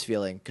what Zed is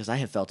feeling because I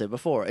have felt it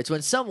before. It's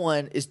when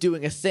someone is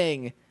doing a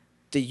thing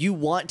that you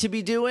want to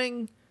be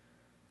doing,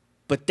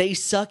 but they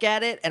suck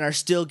at it and are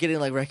still getting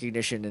like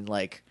recognition and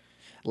like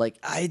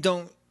I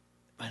don't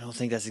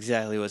think that's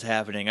exactly what's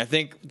happening. I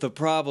think the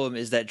problem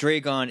is that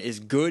Dragon is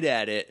good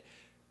at it,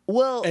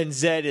 well, and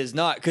Zed is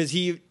not because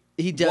he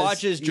does,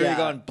 watches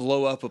Dragon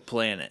blow up a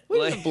planet. He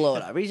doesn't blow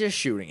it up. He's just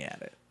shooting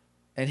at it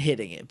and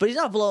hitting it, but he's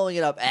not blowing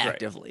it up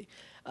actively.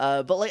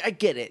 Right. But like I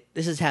get it.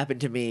 This has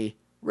happened to me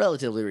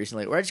relatively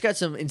recently, where I just got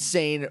some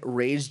insane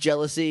rage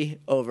jealousy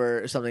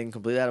over something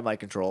completely out of my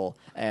control,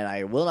 and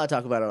I will not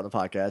talk about it on the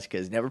podcast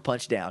because never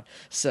punched down.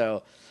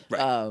 So,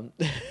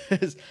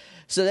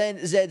 so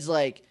then Zed's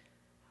like,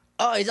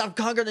 "Oh, he's not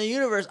conquering the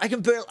universe. I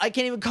can't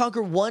even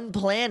conquer one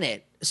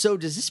planet." So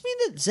does this mean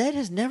that Zed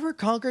has never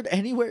conquered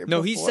anywhere?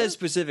 No, before? he says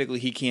specifically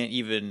he can't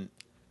even.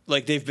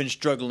 Like, they've been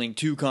struggling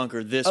to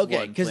conquer this one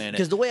planet.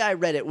 Because the way I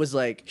read it was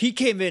like... He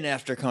came in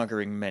after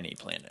conquering many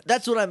planets.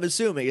 That's what I'm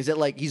assuming, is that,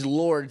 like, he's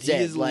Lord Zed.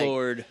 He is like,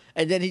 Lord.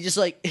 And then he just,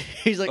 like...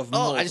 He's like,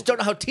 I just don't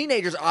know how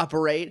teenagers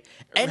operate.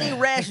 Any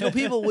rational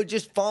people would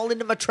just fall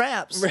into my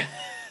traps.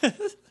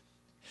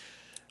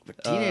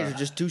 But teenagers are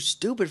just too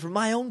stupid for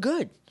my own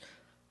good.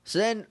 So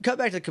then, cut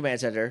back to the command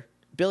center.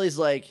 Billy's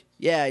like,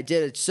 yeah, I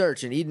did a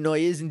search, and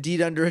Edenoi is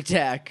indeed under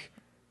attack.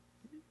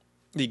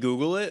 Did he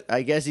Google it?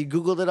 I guess he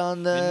Googled it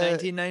on the... In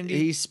 1990?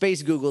 He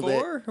space Googled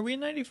it. Are we in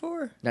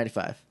 94?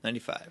 95.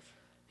 95.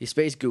 He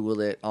space Googled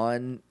it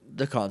on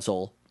the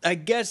console. I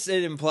guess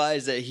it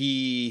implies that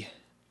he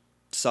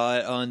saw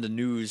it on the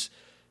news.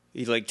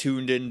 He, like,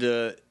 tuned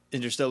into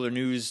Interstellar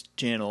News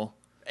channel.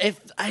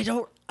 I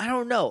don't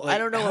know. Like, I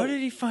don't know. How did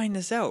he find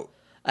this out?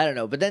 I don't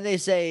know. But then they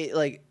say,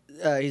 like,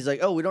 he's like,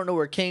 oh, we don't know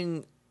where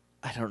King...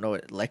 I don't know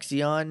what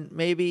Lexion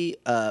maybe.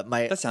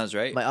 That sounds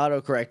right. My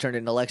autocorrect turned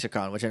into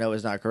lexicon, which I know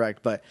is not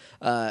correct. But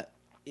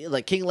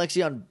like King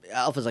Lexion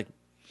Alpha's like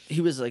he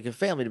was like a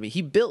family to me.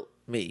 He built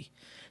me.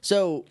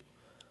 So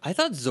I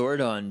thought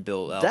Zordon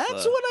built Alpha.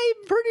 That's what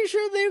I'm pretty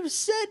sure they've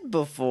said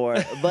before.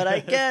 But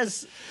I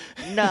guess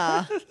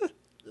nah.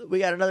 We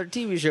got another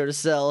TV show to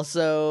sell,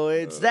 so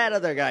it's that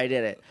other guy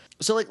did it.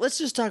 So like let's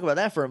just talk about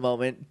that for a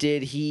moment.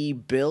 Did he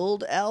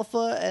build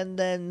Alpha and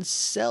then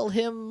sell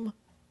him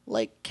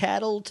like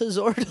cattle to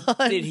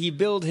Zordon? Did he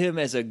build him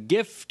as a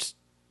gift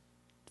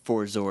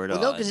for Zordon?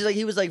 Well, no, because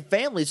he was like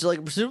family, so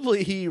like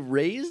presumably he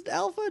raised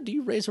Alpha. Do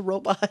you raise a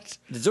robot?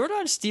 Did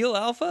Zordon steal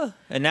Alpha?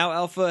 And now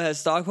Alpha has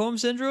Stockholm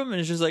Syndrome,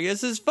 and it's just like,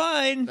 this is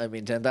fine. I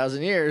mean,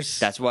 10,000 years.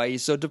 That's why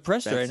he's so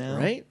depressed right now.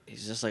 Right?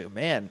 He's just like,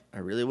 man, I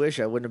really wish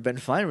I wouldn't have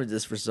been fine with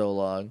this for so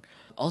long.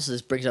 Also,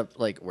 this brings up,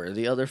 like, where are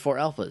the other 4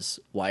 Alphas?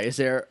 Why is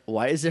there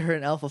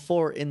an Alpha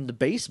 4 in the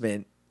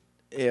basement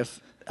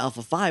if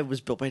Alpha 5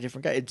 was built by a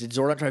different guy? Did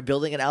Zordon try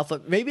building an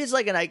Alpha? Maybe it's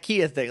like an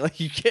IKEA thing. Like,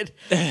 you get,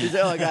 he's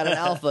like, oh, I got an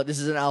Alpha. This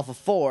is an Alpha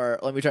 4.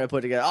 Let me try to put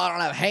it together. Oh, I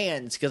don't have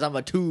hands because I'm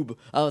a tube.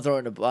 I'm just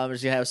going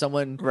to have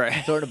someone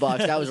throw in a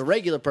box. That was a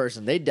regular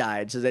person. They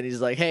died. So then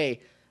he's like,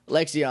 hey,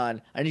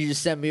 Lexion, I need you to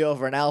send me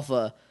over an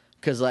Alpha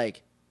because,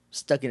 like,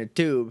 stuck in a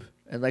tube.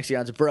 And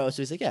Lexion's a bro.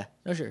 So he's like, yeah,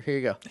 no, sure. Here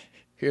you go.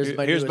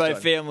 Here's my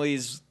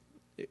family's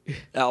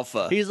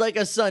Alpha. He's like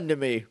a son to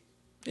me.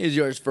 He's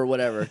yours for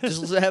whatever.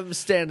 Just have him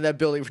stand in that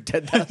building for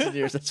 10,000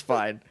 years. That's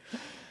fine.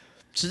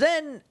 So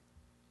then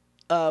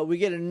we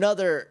get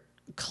another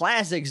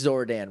classic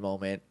Zordon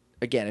moment.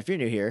 Again, if you're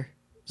new here,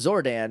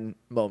 Zordon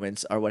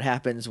moments are what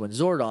happens when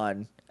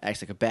Zordon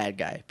acts like a bad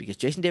guy. Because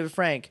Jason David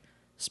Frank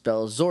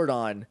spells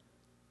Zordon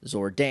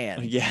Zordan.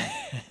 Yeah.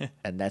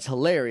 And that's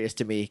hilarious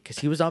to me because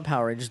he was on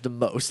Power Rangers the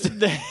most.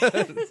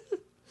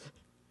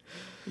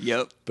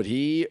 Yep. But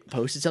he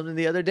posted something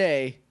the other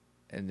day,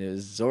 and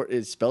it spelled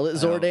it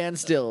Zordan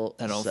still.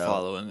 I don't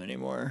follow him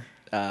anymore.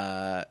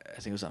 I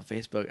think it was on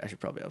Facebook. I should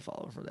probably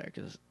unfollow him from there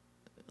because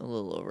I'm a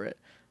little over it.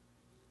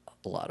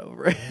 A lot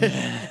over it.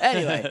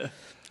 Anyway,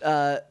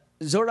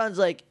 Zordon's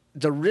like,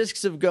 the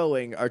risks of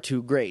going are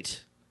too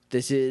great.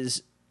 This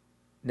is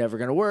never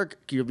going to work.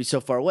 You'll be so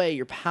far away.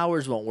 Your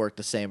powers won't work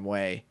the same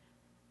way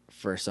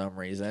for some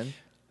reason.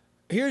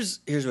 Here's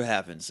what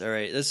happens, all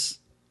right? This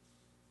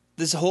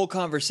whole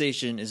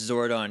conversation is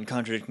Zordon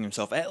contradicting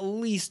himself at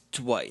least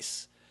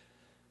twice.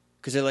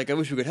 Because they're like, I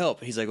wish we could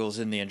help. He's like, well, it's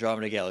in the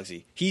Andromeda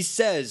Galaxy. He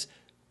says,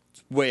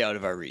 it's way out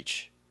of our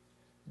reach.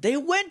 They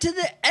went to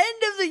the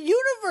end of the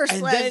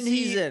universe last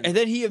season. And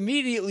then he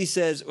immediately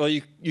says, well,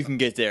 you can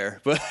get there,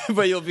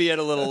 but you'll be at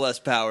a little less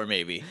power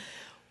maybe.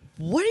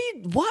 What?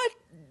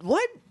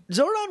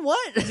 Zordon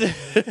what?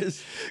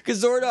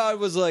 Because Zordon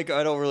was like,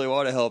 I don't really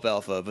want to help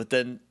Alpha. But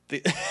then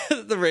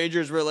the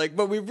Rangers were like,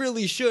 but we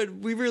really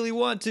should. We really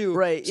want to.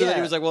 Right, So then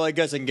he was like, well, I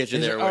guess I can get you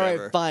there or whatever.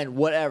 All right, fine,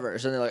 whatever.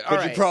 So they're like, all but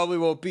right. you probably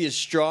won't be as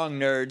strong,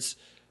 nerds.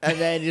 And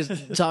then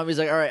just Tommy's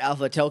like, all right,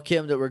 Alpha, tell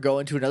Kim that we're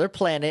going to another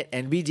planet,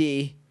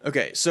 NBD.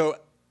 Okay, so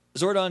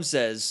Zordon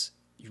says,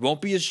 you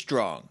won't be as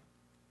strong,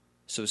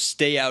 so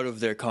stay out of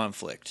their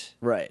conflict.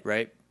 Right.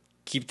 Right?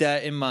 Keep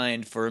that in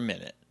mind for a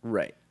minute.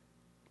 Right.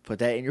 Put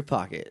that in your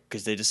pocket,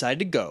 Because they decide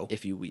to go,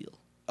 if you will.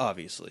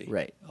 obviously.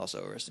 Right.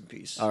 Also, rest in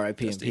peace.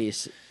 R.I.P. in Dusty.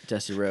 peace,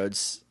 Dusty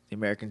Rhodes. The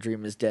American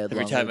dream is dead.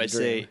 Every Long time live I the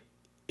dream. say,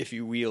 if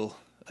you wheel,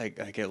 I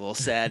get a little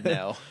sad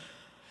now.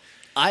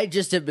 I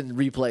just have been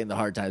replaying the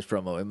Hard Times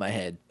promo in my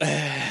head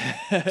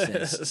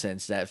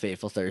since that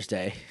fateful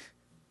Thursday.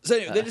 So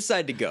anyway, they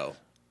decide to go.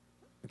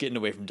 Getting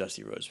away from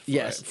Dusty Rhodes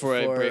before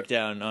I break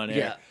down on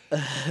air.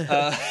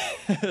 Yeah.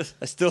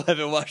 I still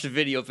haven't watched the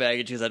video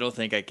package because I don't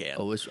think I can.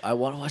 I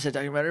want to watch that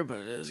documentary, but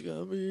it's going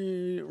to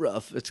be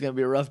rough. It's going to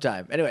be a rough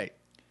time. Anyway.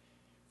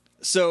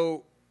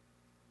 So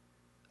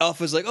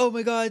Alpha's like, oh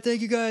my god,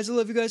 thank you guys. I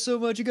love you guys so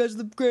much. You guys are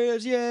the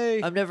greatest.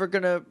 Yay. I'm never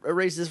going to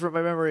erase this from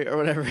my memory or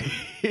whatever. And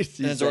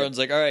Zordon's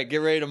like, all right,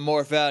 get ready to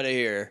morph out of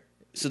here.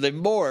 So they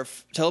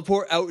morph,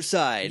 teleport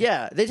outside.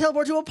 Yeah, they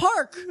teleport to a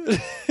park.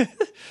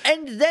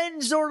 And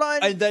then Zordon...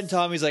 And then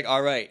Tommy's like,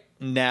 all right,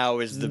 now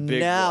is the big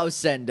now one.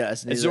 send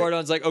us. And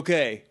Zordon's like,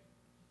 okay,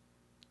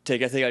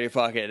 take that thing out of your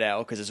pocket now,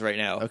 because it's right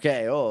now.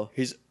 Okay,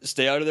 He's,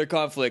 stay out of their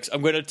conflicts.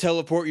 I'm going to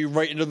teleport you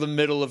right into the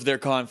middle of their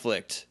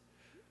conflict.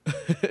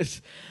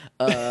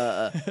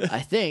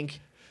 I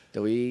think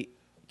that we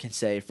can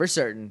say for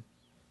certain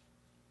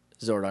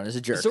Zordon is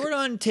a jerk.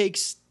 Zordon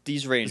takes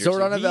these Rangers.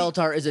 Zordon of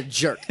Eltar is a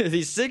jerk.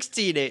 These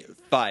 16,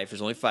 5.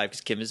 There's only 5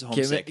 because Kim is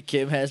homesick.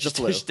 Kim has the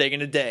flu. She's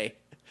taking a day.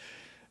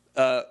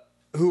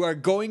 Who are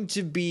going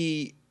to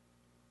be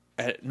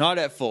not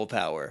at full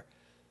power.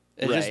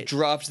 It just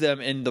drops them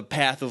in the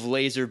path of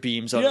laser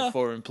beams on a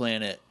foreign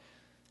planet.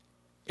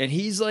 And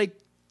he's like,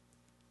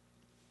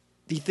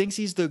 he thinks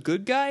he's the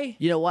good guy?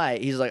 You know why?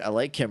 He's like, I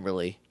like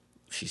Kimberly.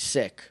 She's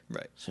sick.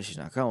 Right. So she's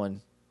not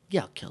going.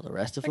 Yeah, I'll kill the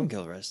rest of I can them.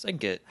 kill the rest. I can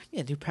get. I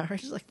can't do Power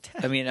Rangers like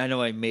that. I mean, I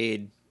know I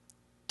made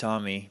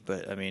Tommy,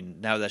 but I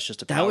mean, now that's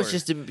just a power. That was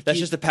just to that's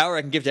just a power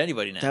I can give to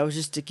anybody now. That was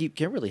just to keep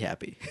Kimberly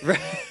happy.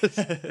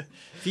 If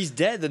he's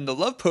dead, then the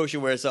love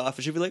potion wears off,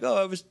 and she'll be like, "Oh,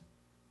 I was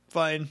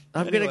fine."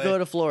 I'm going to go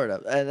to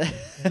Florida.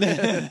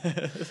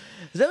 And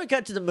then we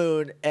cut to the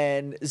moon,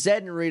 and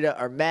Zed and Rita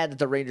are mad that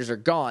the Rangers are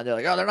gone. They're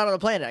like, oh, they're not on the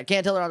planet. I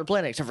can't tell they're on the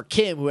planet, except for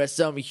Kim, who has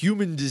some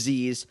human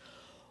disease.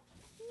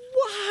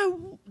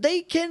 Wow.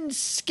 They can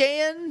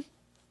scan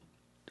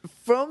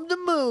from the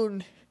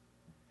moon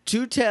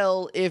to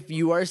tell if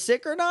you are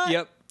sick or not?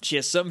 Yep. She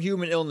has some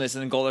human illness,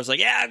 and then Goldar's like,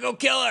 "Yeah, go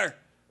kill her."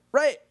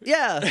 Right,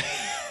 yeah.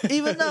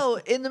 Even though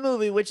in the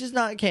movie, which is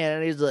not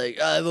canon, he's like,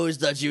 I've always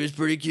thought she was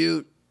pretty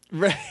cute.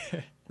 Right.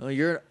 Oh,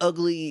 you're an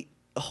ugly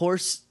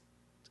horse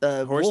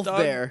wolf dog,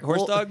 bear.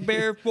 Horse dog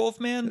bear wolf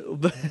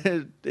man?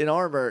 In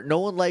armor. No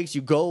one likes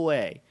you. Go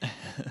away.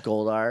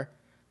 Goldar.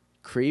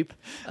 Creep.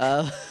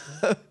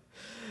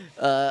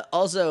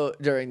 Also,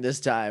 during this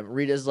time,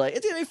 Rita's like,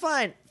 it's going to be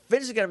fine.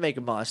 Finch is going to make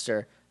a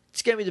monster.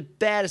 It's going to be the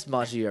baddest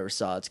monster you ever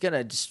saw. It's going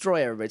to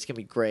destroy everybody. It's going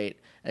to be great.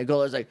 And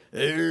Goldar's like,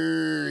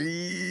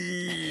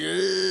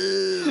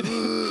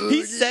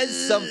 he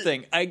says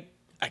something. I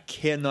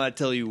cannot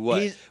tell you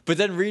what. But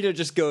then Rita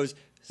just goes,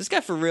 is this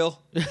guy for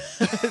real?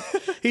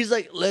 He's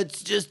like,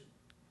 let's just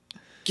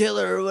kill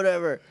her or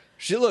whatever.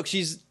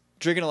 She's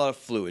drinking a lot of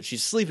fluid.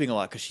 She's sleeping a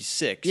lot because she's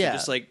sick. So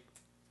just like,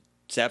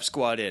 zap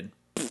squad in.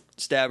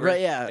 Stab her, right,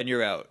 yeah. And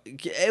you're out.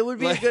 It would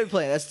be a good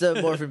plan. That's the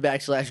Morphin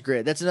 /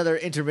 Grid. That's another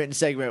intermittent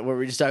segment where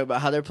we just talk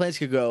about how their plans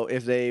could go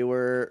if they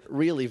were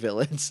really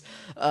villains.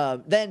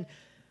 Then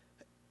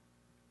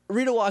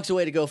Rita walks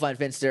away to go find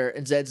Finster,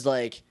 and Zed's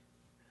like,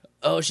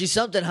 oh, she's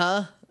something,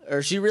 huh?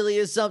 Or she really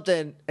is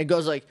something. And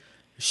goes like,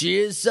 she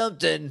is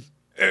something.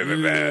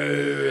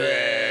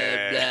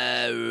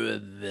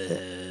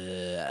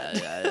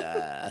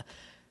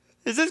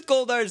 Is this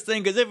Goldar's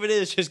thing? Because if it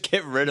is, just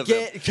get rid of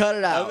him. Cut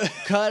it out.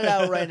 Cut it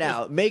out right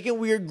now. Making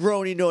weird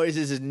groany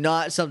noises is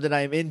not something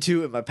I'm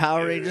into in my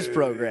Power Rangers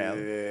program.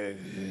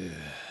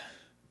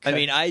 I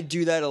mean, I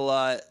do that a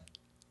lot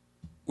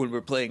when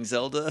we're playing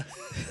Zelda.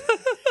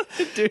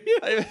 Do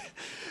you?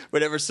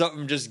 Whenever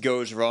something just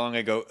goes wrong,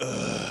 I go,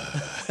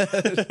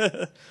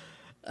 ugh.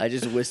 I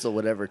just whistle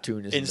whatever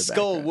tune is in the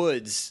Skull background.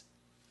 Woods,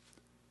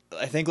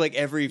 I think like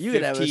every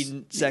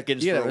 15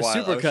 seconds for a while,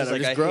 I was just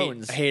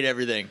like, I hate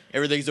everything.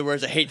 Everything's the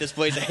worst. I hate this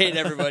place. I hate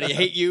everybody. I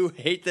hate you.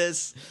 I hate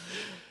this.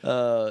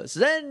 So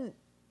then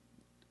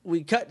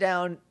we cut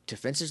down to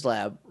Fencer's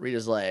lab.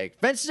 Rita's like,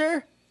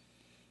 Fencer,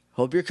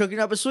 hope you're cooking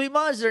up a sweet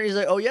monster. And he's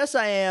like, oh, yes,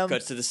 I am.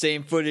 Cuts to the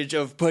same footage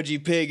of Pudgy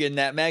Pig in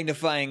that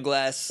magnifying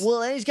glass.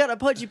 Well, and he's got a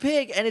Pudgy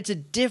Pig, and it's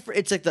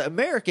like the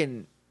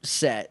American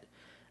set.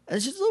 And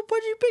there's just a little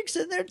Pudgy Pig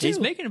sitting there, too. He's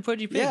making a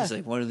Pudgy Pig. Yeah. He's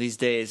like, one of these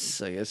days,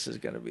 So this is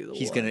going to be the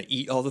he's one. going to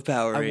eat all the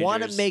Power Rangers. I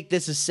want to make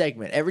this a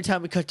segment. Every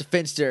time we cut to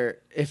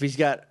Finster, if he's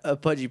got a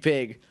Pudgy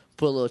Pig,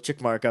 put a little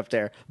check mark up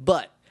there.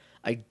 But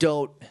I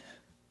don't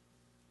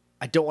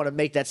want to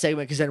make that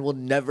segment because then we'll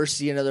never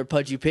see another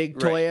Pudgy Pig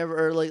toy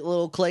ever, or like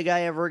little clay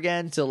guy ever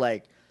again. So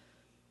like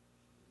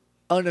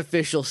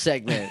unofficial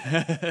segment.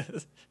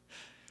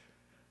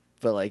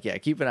 But like, yeah,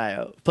 keep an eye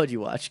out. Pudgy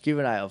watch. Keep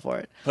an eye out for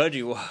it.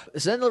 Pudgy.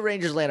 So then the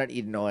Rangers land on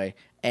Edenoi,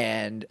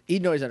 and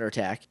Edenoi's under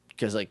attack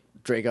because like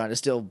Dragon is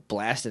still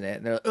blasting it,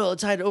 and they're like, "Oh,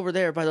 let's hide over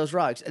there by those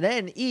rocks." And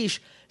then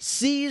Ish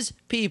sees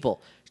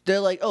people. They're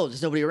like, "Oh,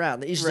 there's nobody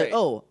around." And Ish is like, Right.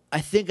 "Oh,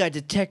 I think I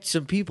detect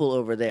some people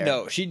over there."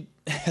 No,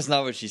 that's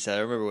not what she said.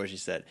 I remember what she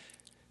said.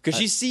 Because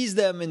she sees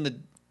them in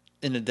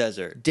the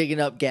desert. digging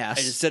up gas.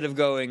 And instead of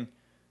going,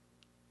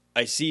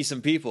 I see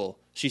some people,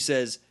 she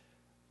says,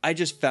 I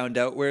just found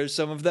out where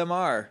some of them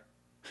are.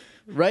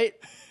 Right?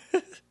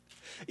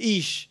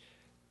 Ish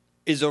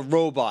is a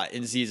robot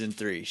in season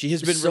 3. She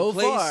has been So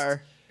replaced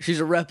far,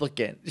 she's a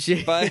replicant.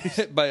 She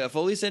by a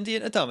fully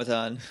sentient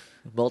automaton.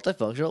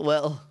 multifunctional.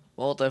 Well,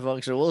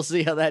 multifunctional. We'll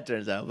see how that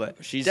turns out. But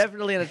she's She's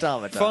definitely an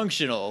automaton.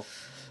 Functional.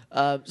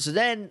 So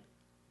then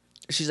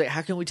she's like,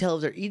 "How can we tell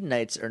if they're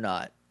Edenites or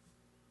not?"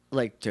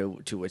 Like to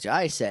which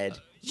I said,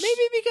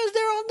 "Maybe because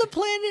they're on the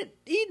planet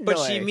Edenoi." But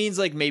she means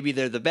like maybe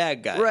they're the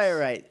bad guys.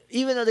 right.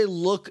 Even though they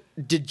look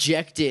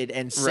dejected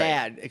and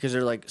sad because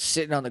they're like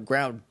sitting on the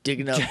ground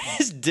digging up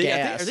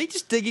gas. Are they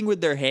just digging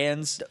with their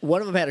hands? One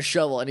of them had a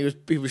shovel and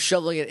he was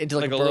shoveling it into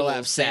like a little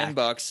burlap sack.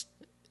 sandbox.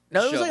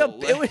 No, it was shovel.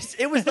 like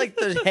it was like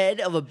the head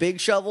of a big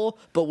shovel,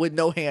 but with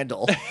no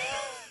handle.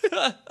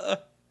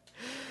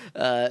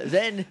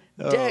 Then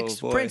Dex,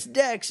 boy. Prince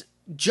Dex,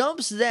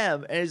 jumps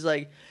them and is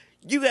like,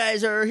 "You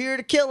guys are here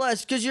to kill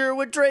us because you're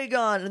with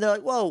Dragon." And they're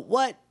like, "Whoa,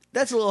 what?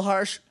 That's a little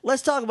harsh.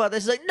 Let's talk about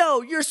this." He's like,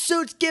 "No, your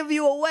suits give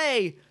you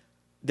away.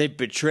 They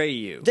betray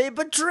you. They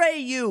betray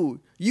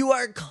you. You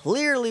are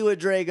clearly with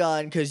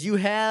Dragon because you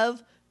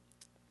have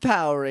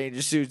Power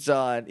Ranger suits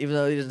on." Even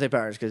though he doesn't say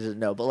Power Rangers because he doesn't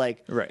know. But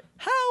like, Right.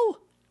 how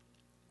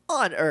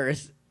on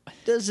earth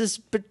does this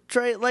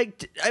betray?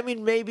 Like, I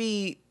mean,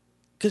 maybe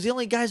because the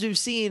only guys we've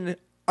seen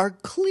are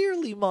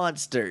clearly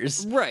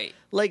monsters. Right.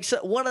 Like,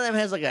 so one of them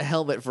has like a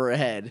helmet for a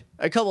head.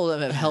 A couple of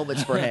them have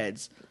helmets for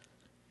heads.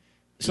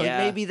 So like, Yeah.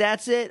 maybe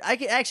that's it. I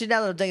can actually,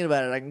 now that I'm thinking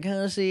about it, I can kind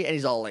of see. And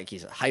he's all like,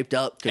 he's hyped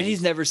up. 'cause And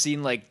he's never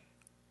seen like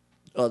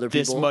other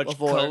this people much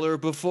before. color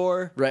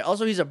before. Right.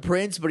 Also, he's a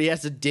prince, but he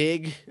has to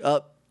dig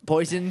up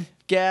poison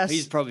gas.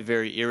 He's probably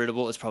very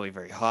irritable. It's probably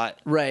very hot,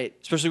 right.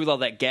 especially with all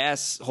that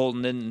gas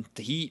holding in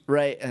the heat.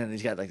 Right. And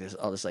he's got like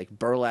all this like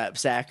burlap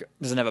sack.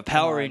 Doesn't have a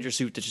Power Ranger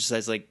suit that just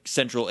has like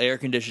central air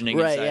conditioning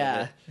Right. inside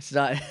Yeah. of it. It's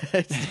not.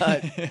 It's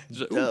not It's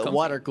like, ooh, comfy.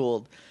 water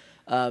cooled.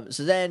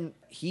 So then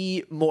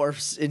he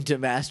morphs into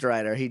Master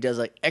Rider. He does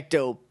like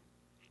ecto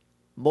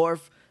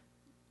morph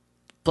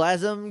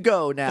plasm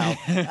go now.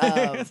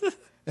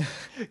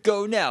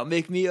 Go now,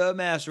 make me a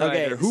Master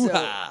Rider.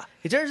 Hoo-ha! So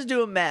he turns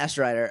into a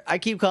Master Rider. I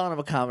keep calling him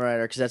a Kamen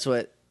Rider because that's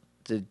what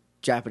the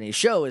Japanese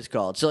show is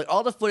called. So like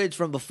all the footage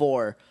from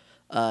before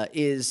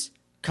is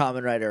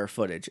Kamen Rider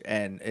footage,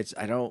 and I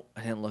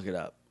didn't look it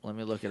up. Let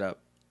me look it up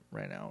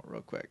right now,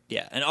 real quick.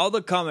 Yeah, and all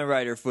the Kamen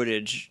Rider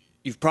footage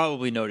you've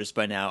probably noticed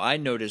by now. I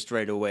noticed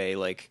right away,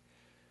 like,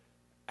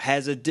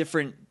 has a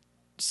different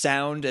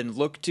sound and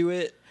look to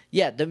it.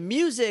 Yeah, the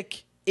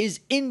music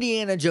is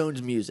Indiana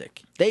Jones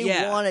music. They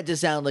Yeah. want it to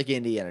sound like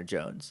Indiana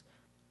Jones.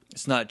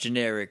 It's not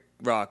generic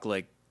rock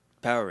like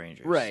Power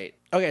Rangers. Right.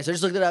 Okay, so I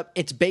just looked it up.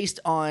 It's based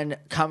on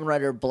Kamen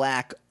Rider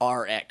Black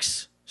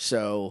RX.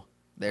 So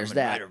there's Kamen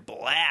that. Rider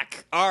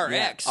Black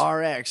RX.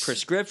 RX.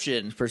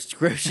 Prescription.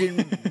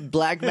 Prescription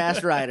Black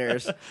Masked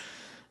Riders.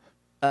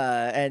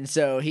 And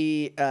so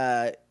he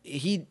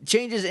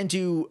changes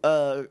into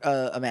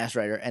a Masked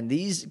Rider, and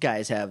these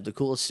guys have the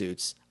coolest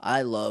suits.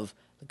 I love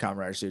the Kamen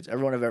Rider suits.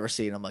 Everyone I've ever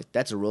seen, I'm like,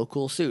 that's a real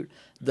cool suit.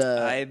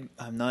 I'm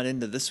not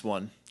into this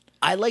one.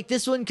 I like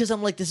this one because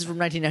I'm like, this is from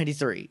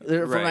 1993,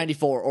 or from Right.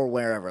 94, or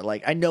wherever.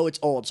 Like, I know it's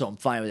old, so I'm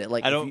fine with it.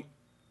 Like, I if don't. you-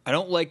 I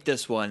don't like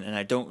this one, and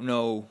I don't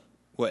know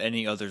what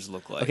any others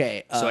look like.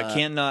 Okay, so I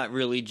cannot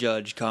really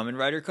judge Kamen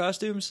Rider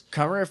costumes.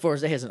 Kamen Rider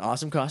Forza has an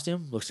awesome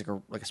costume. Looks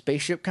like a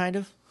spaceship, kind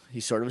of.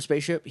 He's sort of a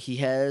spaceship. He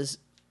has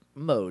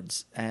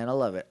modes, and I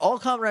love it. All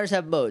Kamen Riders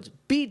have modes.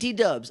 BT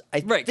Dubs,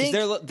 I Right, think.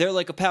 because they're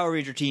like a Power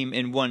Ranger team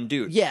in one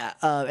dude. Yeah,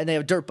 and they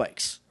have dirt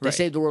bikes. They Right.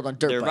 save the world on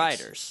dirt They're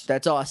bikes. riders.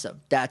 That's awesome.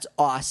 That's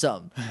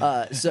awesome.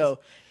 So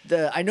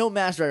I know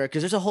Master Rider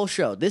because there's a whole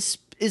show. This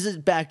is a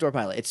backdoor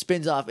pilot. It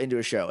spins off into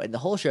a show, and the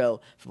whole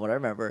show, from what I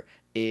remember,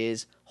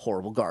 is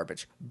horrible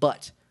garbage.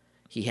 But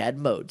he had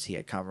modes. He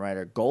had Kamen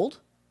Rider Gold,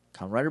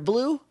 Kamen Rider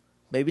Blue,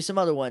 maybe some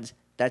other ones.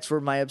 That's where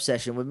my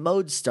obsession with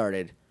modes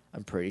started.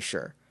 I'm pretty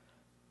sure.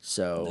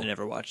 So I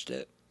never watched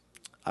it.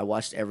 I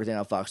watched everything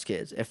on Fox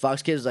Kids. If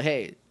Fox Kids was like,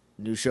 "Hey,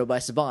 new show by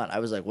Saban," I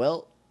was like,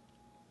 "Well,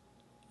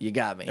 you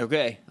got me.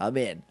 Okay. I'm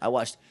in." I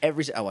watched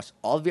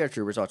all of VR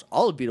Troopers. I watched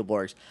all of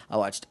Beetleborgs. I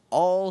watched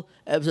all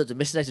episodes of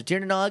Mrs. Knights of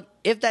Tiernanog.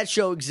 If that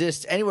show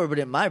exists anywhere but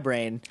in my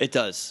brain, It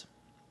does.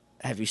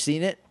 have you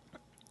seen it?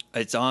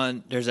 It's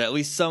on. There's at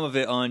least some of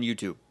it on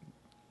YouTube.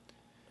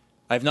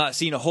 I've not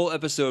seen a whole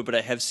episode, but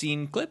I have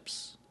seen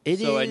clips.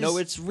 So I know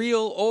it's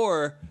real,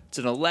 or it's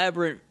an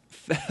elaborate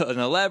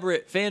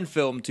fan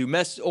film to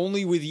mess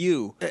only with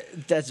you.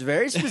 That's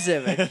very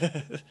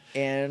specific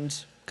and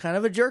kind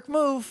of a jerk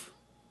move.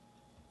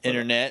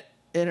 Internet.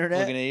 Internet.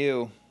 Looking at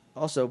you.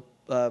 Also,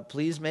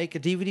 please make a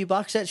DVD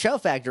box set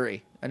Shout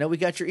Factory. I know we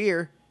got your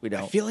ear. We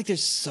don't. I feel like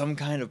there's some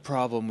kind of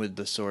problem with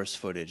the source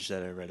footage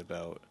that I read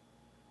about.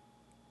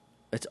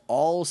 It's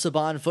all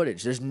Saban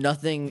footage. There's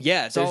nothing.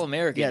 Yeah, it's all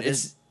American. Yeah,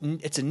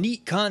 it's a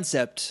neat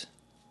concept.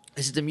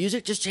 Is it the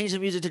music? Just change the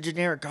music to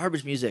generic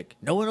garbage music.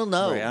 No one will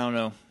know. Right, I don't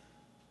know.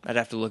 I'd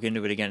have to look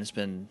into it again. It's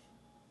been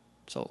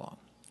so long.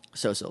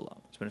 So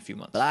long. It's been a few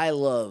months. But I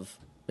love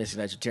Mystic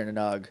Knights of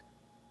Tir-na-Nog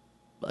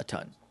a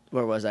ton.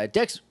 Where was I?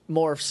 Dex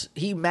morphs.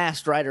 He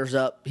masked Riders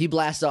up. He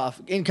blasts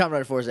off. In Kamen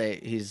Rider Force,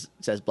 he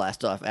says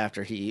blast off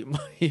after he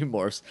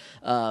morphs.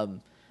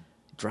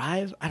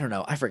 Drive? I don't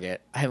know. I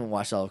forget. I haven't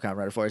watched all of Kamen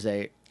Rider Force.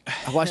 I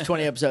watched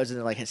 20 episodes and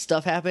then like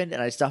stuff happened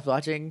and I stopped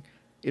watching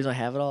even though I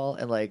have it all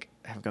and like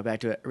I haven't gone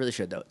back to it. I really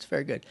should though. It's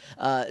very good.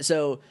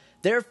 So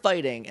they're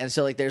fighting and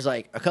so like there's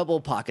like a couple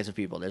of pockets of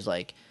people. There's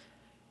like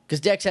because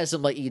Dex has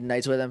some like Eden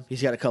Knights with him.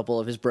 He's got a couple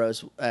of his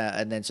bros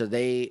and then so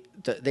they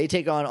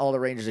take on all the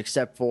Rangers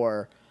except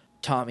for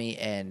Tommy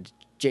and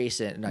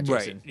Jason. Not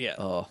Jason. Right. Yeah.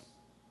 Oh.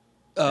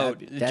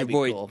 That'd your be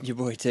boy, cool. Your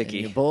boy Tiki.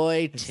 Your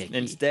boy Tiki.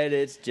 Instead,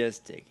 it's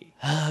just Tiki.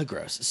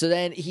 Gross. So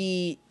then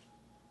they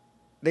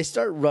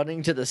start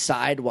running to the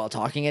side while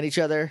talking at each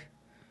other.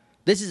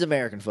 This is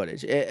American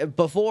footage.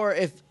 Before,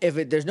 if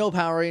there's no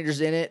Power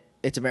Rangers in it,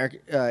 it's American.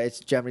 It's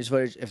Japanese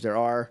footage. If there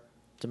are,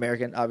 it's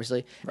American,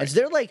 obviously. Right. And so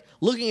they're like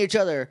looking at each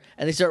other,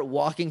 and they start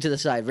walking to the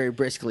side very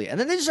briskly, and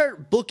then they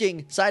start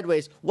booking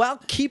sideways while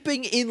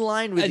keeping in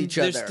line with each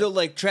other. They're still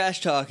like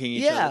trash talking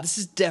each other. This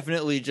is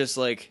definitely just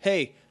like,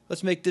 hey,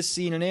 let's make this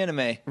scene an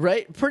anime.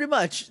 Right? Pretty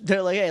much.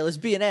 They're like, hey, let's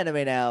be an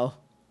anime now.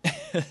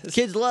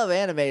 Kids love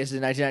animes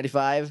in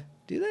 1995.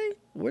 Do they?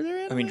 Were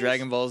there animes? I mean,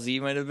 Dragon Ball Z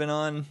might have been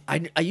on.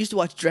 I used to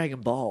watch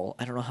Dragon Ball.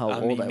 I don't know how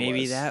old I was.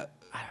 Maybe that.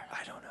 I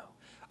don't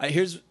know.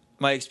 Here's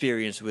my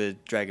experience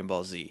with Dragon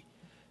Ball Z.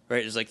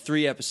 Right? There's like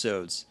 3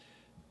 episodes.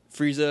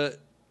 Frieza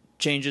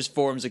changes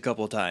forms a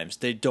couple times.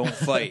 They don't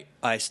fight.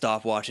 I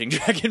stop watching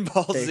Dragon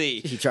Ball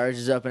Z. He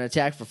charges up an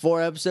attack for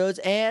 4 episodes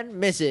and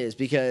misses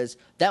because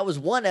that was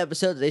 1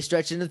 episode that they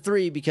stretched into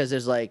 3 because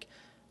there's like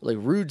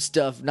rude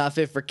stuff not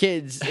fit for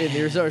kids in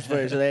the resource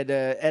footage, so they had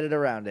to edit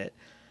around it.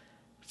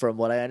 From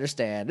what I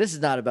understand, this is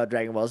not about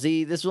Dragon Ball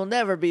Z. This will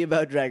never be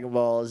about Dragon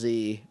Ball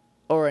Z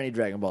or any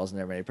Dragon Balls in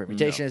their many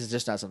permutations. No. It's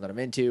just not something I'm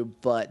into.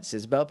 But this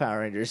is about Power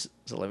Rangers,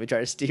 so let me try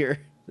to steer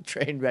the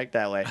train back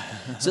that way.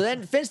 So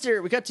then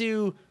Finster, we cut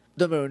to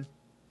the moon.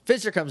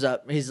 Finster comes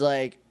up. He's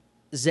like,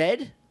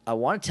 Zed, I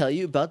want to tell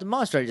you about the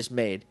monster I just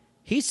made.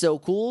 He's so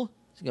cool.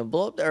 He's going to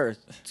blow up the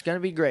Earth. It's going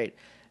to be great.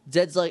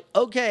 Zed's like,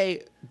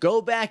 okay, go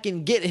back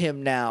and get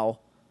him now.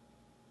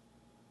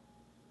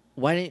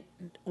 Why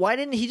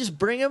didn't he just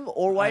bring him?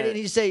 Or why didn't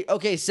he say,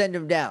 okay, send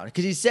him down?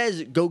 Because he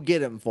says, go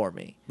get him for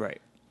me.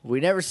 Right. We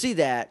never see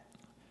that.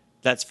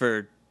 That's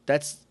the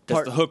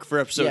hook for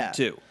episode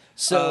 2.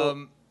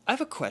 So I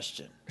have a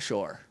question.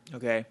 Sure.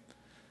 Okay.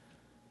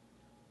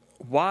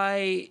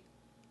 Why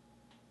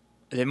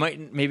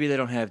maybe they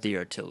don't have the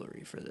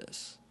artillery for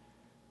this,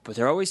 but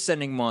they're always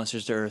sending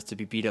monsters to Earth to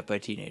be beat up by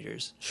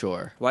teenagers.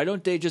 Sure. Why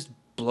don't they just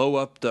blow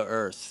up the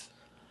Earth?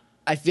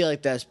 I feel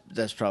like that's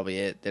probably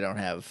it. They don't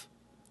have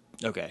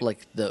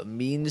like the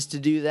means to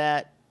do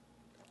that.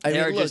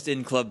 They're just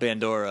in Club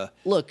Bandora.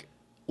 Look,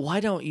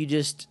 why don't you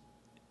just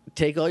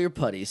take all your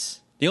putties?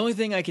 The only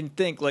thing I can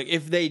think, like,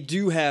 if they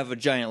do have a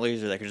giant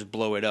laser that could just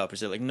blow it up, is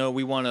they're like, no,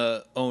 we want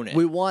to own it.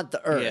 We want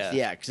the Earth,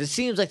 yeah, because it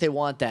seems like they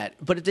want that.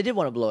 But if they did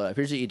want to blow it up,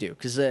 here's what you do.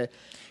 Because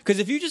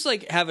if you just,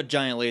 like, have a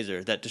giant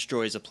laser that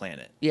destroys a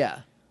planet.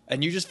 Yeah.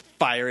 And you just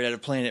fire it at a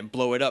planet and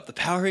blow it up, the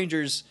Power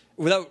Rangers,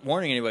 without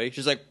warning anybody,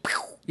 just like...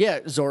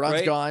 Yeah,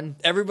 Zordon's gone.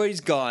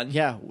 Everybody's gone.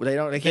 Yeah,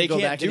 they can't go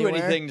back do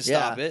anywhere. Anything to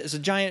stop it. It's a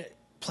giant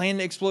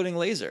planet exploding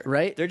laser.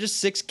 Right. They're just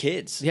 6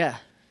 kids. Yeah.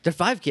 They're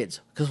 5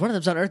 kids, because one of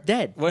them's on Earth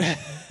dead. What?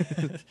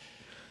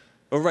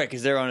 Oh, right,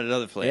 because they're on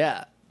another planet.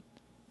 Yeah.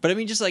 But I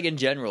mean, just like in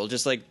general,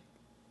 just like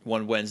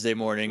one Wednesday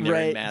morning, they're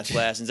in math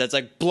lessons. That's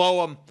like,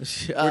 blow them.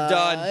 We're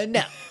done.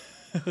 No.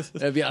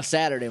 It'll be on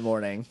Saturday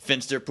morning.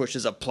 Finster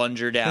pushes a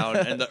plunger down,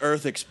 and the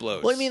Earth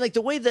explodes. Well, I mean, like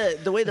the way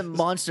the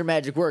monster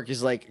magic work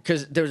is like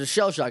because there was a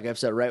Shell Shock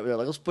episode, right? Where they're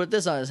like, let's put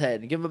this on his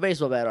head and give him a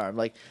baseball bat arm.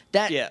 Like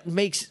that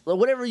makes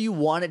whatever you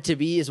want it to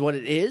be is what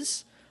it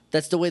is.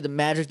 That's the way the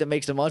magic that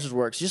makes the monsters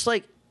works. Just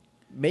like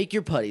make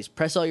your putties,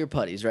 press all your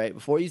putties, right?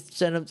 Before you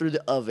send them through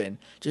the oven,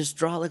 just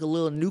draw like a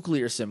little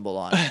nuclear symbol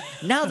on it.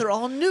 Now they're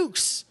all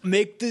nukes.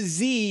 Make the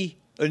Z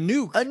a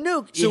nuke. A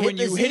nuke. So when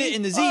you hit it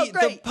in the Z,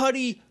 the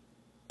putty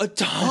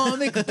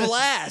atomic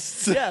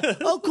blasts. Yeah.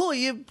 Oh, cool.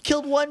 You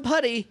killed one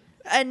putty,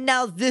 and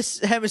now this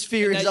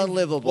hemisphere is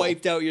unlivable.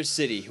 Wiped out your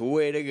city.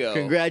 Way to go.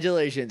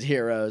 Congratulations,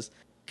 heroes.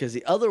 Because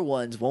the other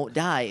ones won't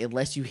die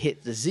unless you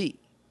hit the Z.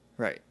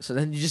 Right. So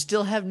then you just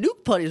still have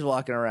nuke putties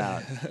walking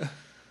around.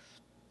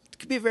 It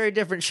could be a very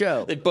different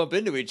show. They bump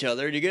into each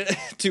other, and you get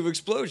 2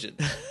 explosions.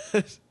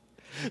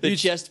 The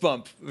chest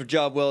bump.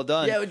 Job well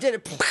done. Yeah, we did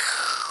it.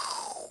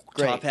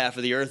 Great. Top half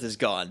of the Earth is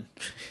gone.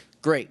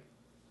 Great,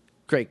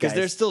 guys. Because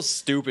they're still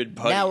stupid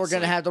putties. Now we're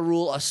going to have to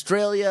rule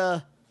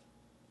Australia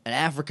and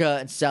Africa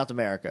and South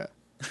America.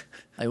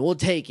 I mean, we'll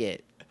take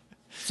it.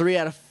 3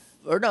 out of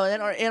or no,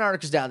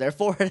 Antarctica's down there.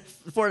 4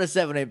 out of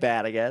 7 ain't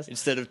bad, I guess.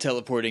 Instead of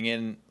teleporting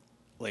in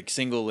like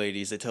single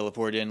ladies, they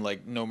teleport in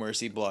like no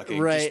mercy blocking.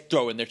 Right. Just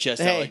throwing their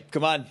chest out Hey. like,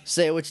 come on.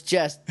 Say it with your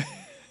chest.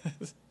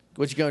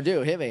 What you gonna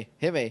do? Hit me.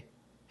 Hit me.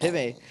 Hit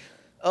me.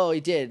 Oh,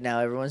 he did. Now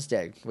everyone's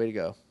dead. Way to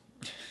go.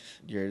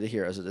 You're the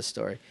heroes of this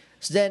story.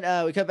 So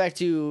then we cut back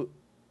to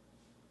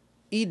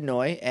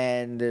Edenoi,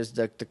 and there's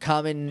the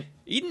common.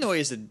 Edenoi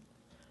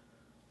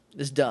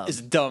It's dumb. is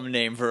a dumb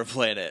name for a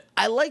planet.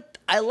 I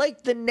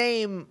like the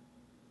name,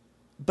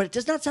 but it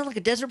does not sound like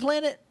a desert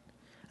planet.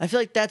 I feel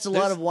like that's a lot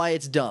There's- of why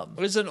it's dumb.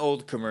 It was an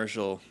old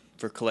commercial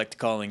for Collect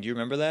Calling. Do you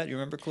remember that? You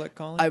remember Collect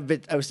Calling? I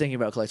was thinking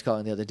about Collect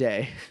Calling the other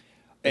day.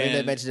 And they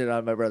And mentioned it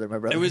on my brother.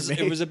 it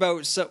was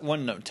about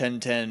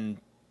 1010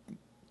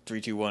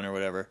 321 or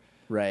whatever.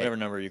 Right. Whatever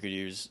number you could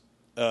use.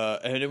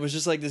 And it was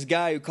just like this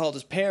guy who called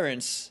his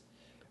parents.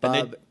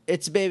 And Bob,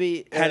 it's a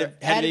baby. Had a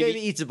baby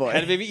eats a boy.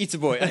 Had a baby eats a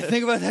boy. I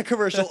think about that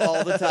commercial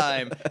all the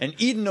time. And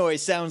Edenoi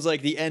sounds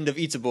like the end of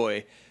Eats a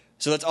Boy.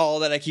 So that's all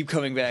that I keep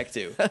coming back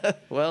to.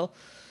 Well,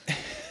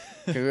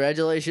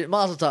 congratulations,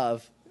 Mazel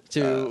Tov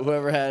to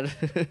whoever had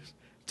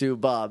to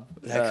Bob.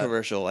 That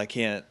commercial, I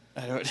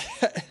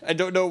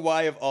don't know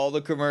why of all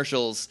the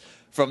commercials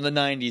from the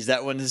 90s,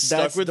 that one has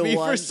stuck with me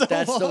for so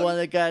That's long. the one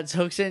that got its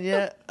hooks in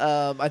you.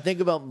 I think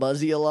about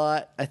Muzzy a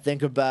lot. I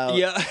think about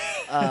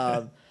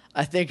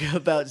I think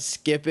about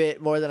Skip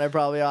It more than I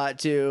probably ought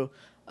to.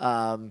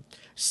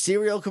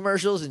 Cereal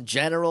commercials in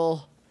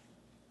general,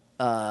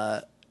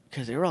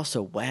 because they were all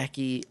so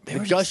wacky. They The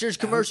were Gushers just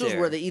out commercials there.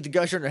 where they eat the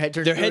Gusher and their head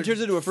turns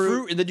into a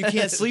fruit, and then you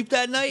can't sleep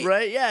that night.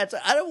 Right? Yeah.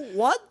 I don't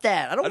want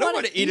that. I don't want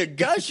wanna to eat a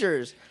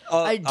Gushers.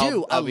 I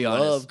do. I'll be I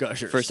love honest.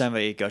 Gushers. First time I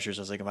ate Gushers,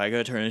 I was like, "Am I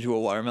gonna turn into a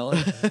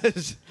watermelon?"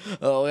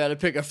 Oh, I got to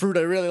pick a fruit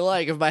I really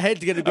like. If my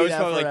head's gonna be I was that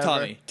probably like,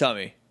 forever.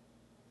 Tommy,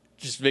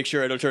 just make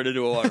sure I don't turn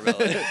into a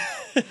watermelon.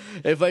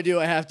 If I do,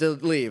 I have to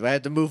leave. I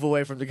have to move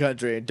away from the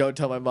country, and don't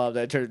tell my mom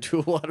that I turned into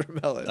a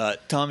watermelon.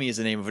 Tommy is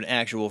the name of an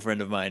actual friend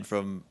of mine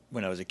from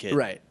when I was a kid.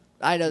 Right.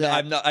 I know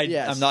that.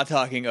 Yes. I'm not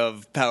talking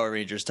of Power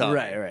Rangers Tommy.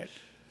 Right.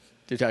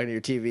 You're talking to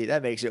your TV.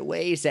 That makes it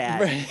way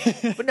sad.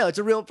 But no, it's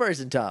a real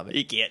person, Tommy.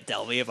 You can't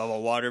tell me if I'm a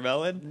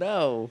watermelon.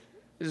 No.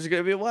 This is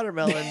going to be a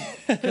watermelon.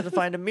 You have to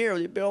find a mirror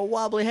with your big old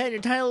wobbly head and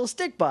your tiny little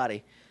stick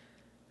body.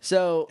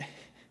 So,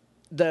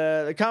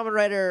 the Kamen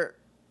Rider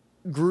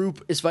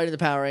group is fighting the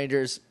Power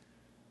Rangers.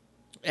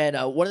 And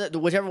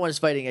whichever one is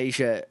fighting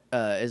Aisha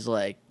is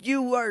like,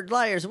 "You are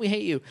liars and we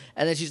hate you."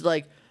 And then she's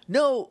like,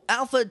 "No,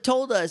 Alpha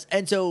told us."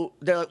 And so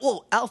they're like,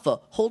 "Whoa, Alpha,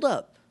 hold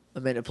up a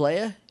minute,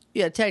 playa.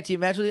 You got a tag team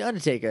match with the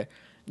Undertaker."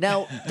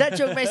 Now that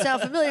joke may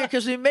sound familiar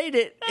because we made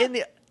it in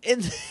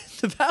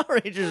the Power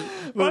Rangers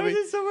movie. Why is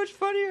it so much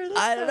funnier?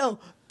 I don't know,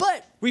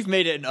 but We've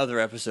made it in other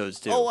episodes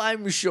too. oh,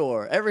 I'm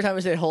sure. Every time I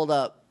say "hold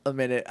up a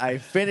minute," I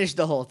finish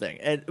the whole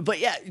thing. But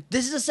yeah,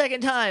 this is the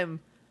second time.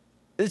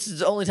 This is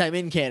the only time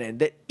in canon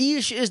that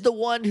Ish is the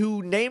one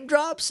who name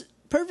drops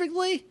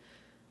perfectly.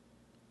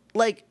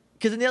 Like,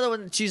 because in the other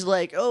one, she's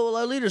like, "Oh, well,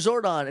 our leader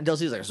Zordon," and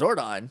Dulce's like,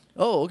 "Zordon?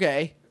 Oh,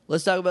 okay.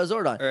 Let's talk about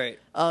Zordon." All right.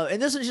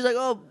 And this one, she's like,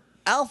 "Oh,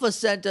 Alpha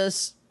sent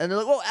us," and they're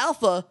like, "Oh,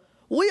 Alpha.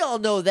 We all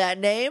know that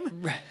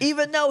name, Right.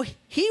 even though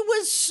he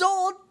was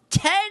sold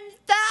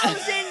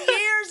 10,000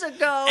 years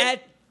ago."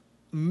 At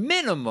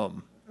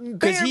minimum.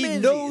 Because Bare he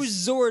minsies. knows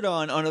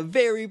Zordon on a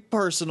very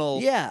personal,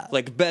 Yeah.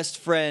 like best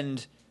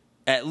friend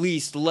at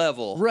least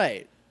level.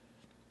 Right.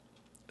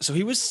 So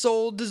he was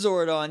sold to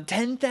Zordon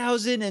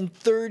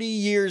 10,030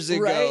 years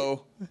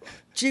ago.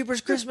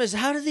 Jeepers Christmas.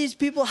 How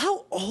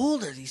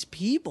old are these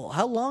people?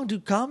 How long do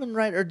Kamen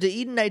Rider or the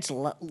Edenites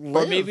live?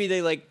 Or maybe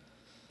they like,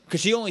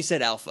 because she only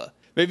said Alpha.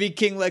 Maybe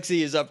King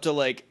Lexi is up to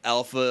like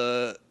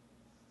Alpha,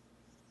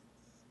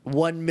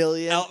 1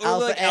 million. or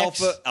Alpha like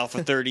X.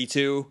 Alpha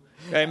 32.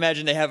 I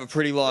imagine they have a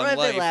pretty long Right,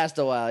 life. they last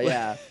a while,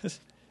 yeah.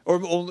 Or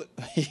only,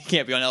 he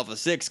can't be on Alpha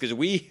 6 because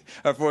we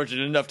are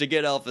fortunate enough to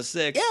get Alpha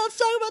 6. Yeah, let's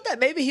talk about that.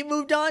 Maybe he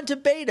moved on to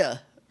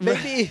Beta.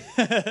 Maybe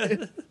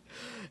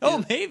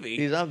Oh, maybe.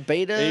 he's on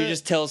Beta. Maybe he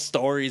just tells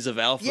stories of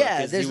Alpha Yeah,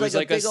 because there's he was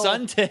like like a a big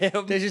son to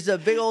him There's just a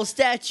big old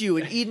statue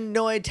in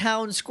Edenoi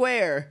Town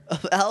Square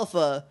of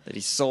Alpha. that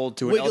he sold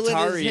to an Wiggling his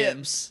Altarian.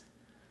 hips.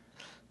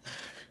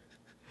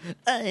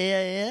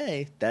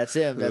 Ay. That's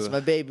him. That's Ugh. my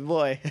baby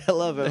boy. I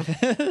love him.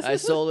 I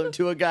sold him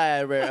to a guy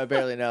I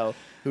barely know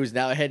who's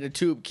now head in a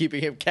tube,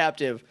 keeping him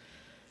captive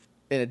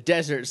in a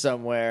desert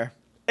somewhere.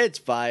 It's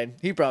fine.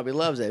 He probably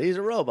loves it. He's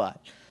a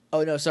robot.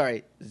 Oh, no,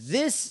 sorry.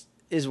 This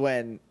is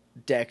when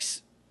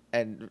Dex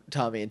and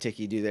Tommy and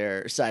Tiki do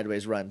their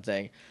sideways run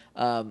thing.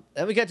 Then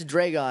we got to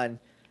Dragon,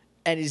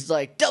 and he's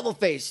like, "Double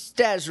Face,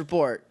 status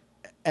report."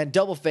 And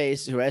Double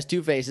Face, who has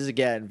two faces,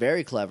 again,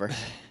 very clever.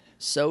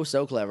 So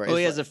clever. Well,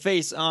 he It's has a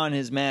face on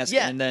his mask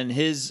Yeah. and then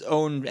his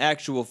own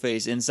actual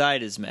face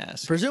inside his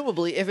mask.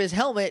 presumably, if his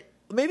helmet,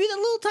 maybe the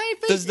little tiny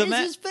face Does the is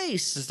his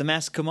face. Does the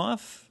mask come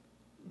off?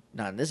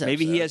 Not in this episode.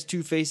 Maybe he has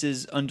two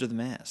faces under the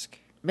mask.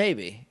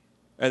 Maybe.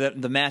 Or that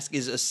the mask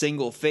is a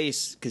single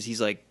face because he's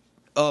like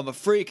oh, I'm a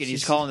freak, and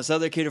he's calling this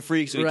other kid a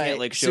freak, so he can't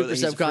like show super that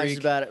he's a subconscious freak.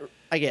 about it.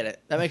 I get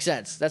it. That makes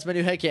sense. That's my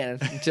new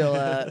headcanon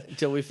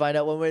until we find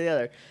out one way or the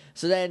other.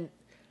 So then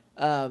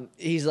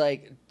he's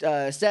like,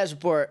 status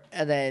report,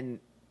 and then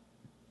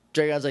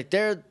Dragon's like,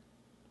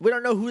 we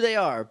don't know who they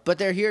are, but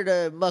they're here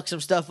to muck some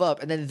stuff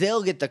up, and then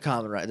they'll get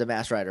the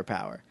Masked Rider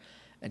power.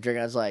 And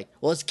Dragon's like,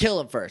 well, let's kill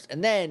him first.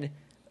 And then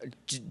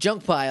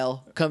Junk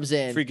Pile comes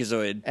in.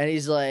 Freakazoid. And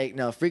he's like,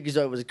 no,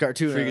 Freakazoid was a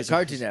cartoon on the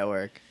Cartoon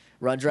Network.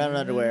 Runs around in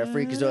underwear.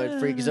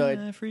 Freakazoid.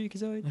 Freakazoid.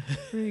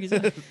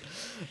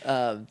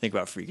 Think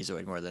about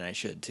Freakazoid more than I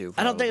should, too.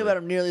 I don't think about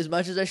him nearly as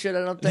much as I should,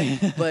 I don't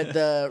think.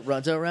 But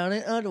runs around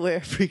in underwear.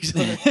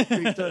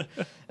 Freakazoid.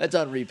 That's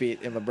on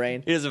repeat in my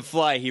brain. He doesn't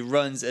fly. He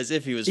runs as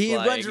if he was flying.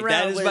 Runs around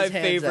that is with my his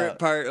hands favorite out.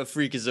 part of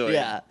Freakazoid.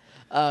 Yeah.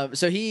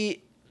 So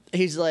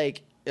he's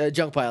like,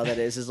 Junk Pile, that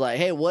is like,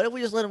 hey, what if we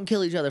just let them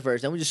kill each other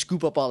first? Then we just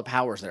scoop up all the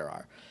powers there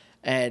are.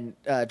 And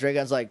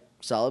Dragon's like,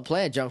 solid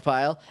plan, Junk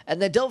Pile.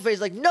 And then Doubleface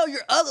is like, no, you're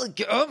ugly.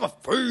 Get out of my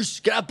face.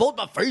 Get out both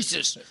my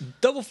faces.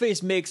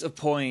 Doubleface makes a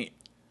point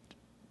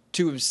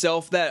to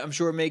himself that I'm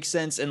sure makes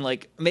sense and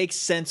like makes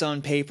sense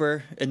on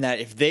paper, and that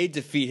if they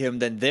defeat him,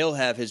 then they'll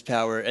have his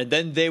power, and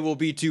then they will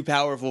be too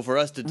powerful for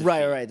us to defeat.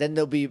 Right. Then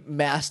there'll be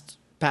masked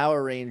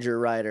Power Ranger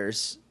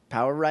riders.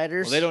 Power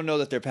Riders? Well, they don't know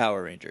that they're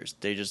Power Rangers.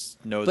 They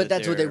just know But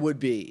that's what they they're would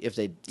be if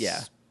they,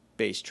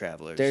 space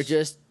travelers. They're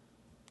just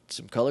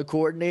some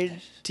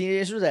color-coordinated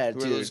teenagers with Who are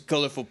attitude. those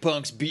colorful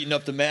punks beating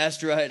up the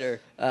Masked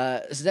Rider.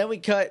 So then we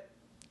cut.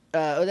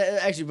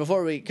 Actually,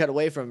 before we cut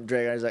away from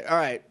Dragon, he's like, "All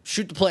right,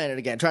 shoot the planet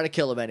again. Try to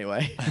kill him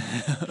anyway."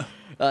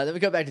 Then we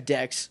cut back to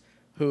Dex,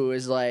 who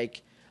is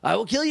like, "I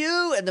will kill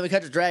you," and then we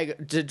cut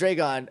to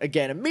Dragon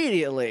again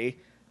immediately,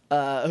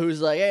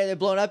 who's like, "Hey, are they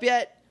blown up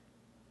yet?"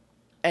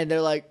 And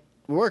they're like,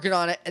 "We're working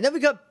on it." And then we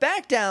cut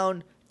back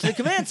down to the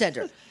command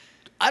center.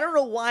 I don't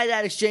know why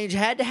that exchange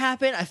had to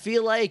happen. I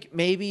feel like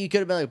maybe you could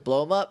have been like,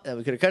 blow him up, and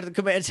we could have cut to the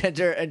command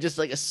center and just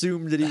like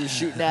assumed that he was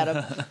shooting at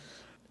him.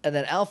 And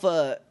then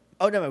Alpha.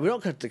 Oh, no, we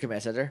don't cut to the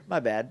command center.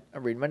 My bad.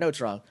 I'm reading my notes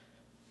wrong.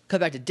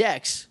 Cut back to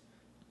Dex,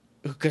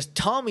 because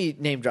Tommy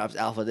name drops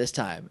Alpha this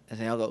time. And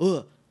then I'll go,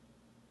 ugh,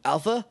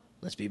 Alpha,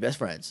 let's be best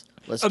friends.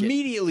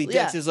 Immediately,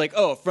 Dex is like,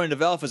 "Oh, a friend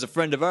of Alpha's a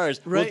friend of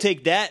ours. Right. We'll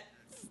take that.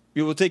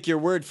 We will take your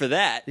word for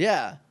that."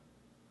 Yeah.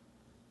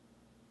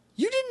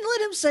 You didn't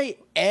let him say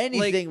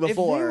anything like,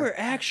 before. If they were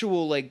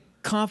actual, like,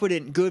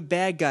 competent, good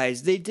bad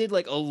guys, they did,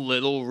 like, a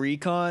little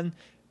recon.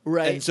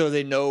 Right. And so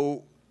they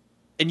know.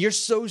 And you're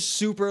so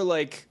super,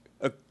 like,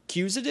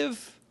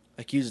 accusative?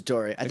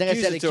 Accusatory. I think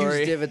I said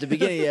accusative at the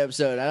beginning of the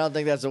episode. I don't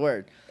think that's a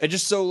word. And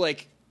just so,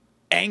 like,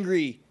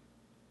 angry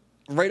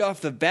right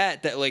off the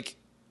bat that, like,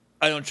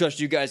 I don't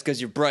trust you guys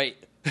because you're bright.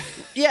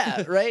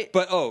 Yeah, right?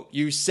 But,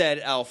 you said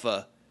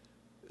Alpha.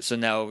 So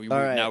now,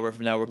 right. now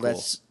we're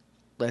cool.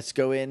 Let's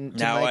go in.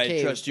 Now my I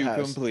cave trust you house.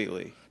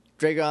 completely.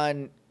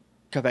 Dragon,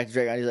 cut back to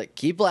Dragon. He's like,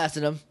 keep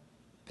blasting him.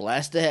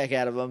 Blast the heck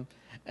out of him.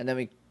 And then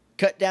we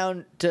cut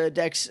down to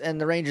Dex and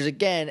the Rangers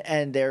again,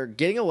 and they're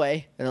getting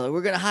away. And they're like,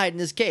 we're going to hide in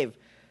this cave.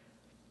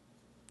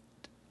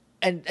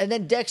 And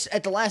then Dex,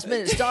 at the last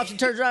minute, stops and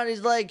turns around and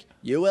he's like,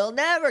 you will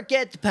never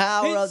get the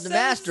power of the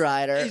Masked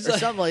Rider, or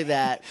something like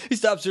that. He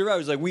stops her around.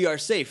 He's like, "We are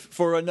safe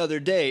for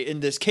another day in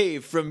this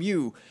cave from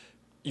you.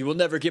 You will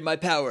never get my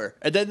power."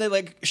 And then they,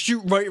 like,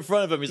 shoot right in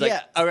front of him. He's like,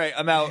 "All right,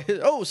 I'm out."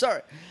 Oh,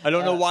 sorry. I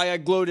don't know why I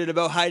gloated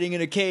about hiding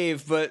in a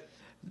cave, but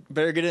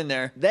better get in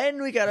there.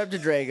 Then we got up to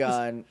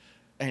Dragon,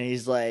 and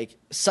he's like,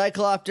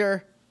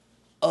 Cyclopter,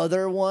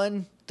 other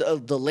one,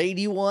 the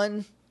lady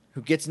one,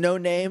 who gets no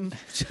name.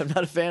 I'm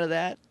not a fan of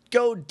that.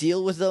 Go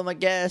deal with them, I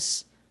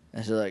guess.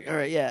 And so like, all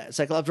right, yeah,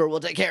 Cyclopter will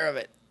take care of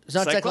it. It's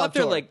not Cyclopter,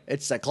 Cyclopter,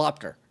 it's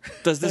Cyclopter.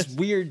 Does this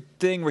weird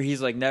thing where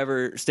he's, like,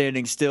 never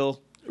standing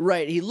still.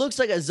 Right, he looks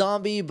like a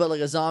zombie, but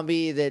like a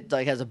zombie that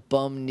like has a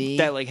bum knee.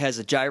 That, like, has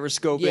a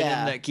gyroscope in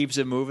him that keeps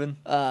it moving.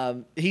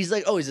 He's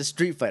like, he's a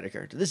Street Fighter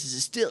character. This is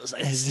as still as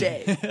I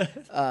stay.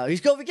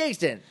 He's Kofi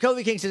Kingston.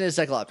 Kofi Kingston is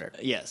Cyclopter.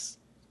 Yes.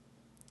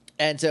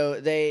 And so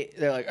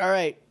they're like, all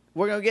right,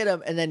 we're going to get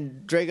him. And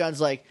then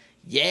Dragon's like,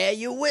 yeah,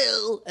 you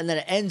will. And then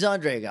it ends on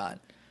Dragon. And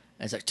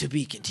it's like, to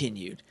be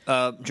continued.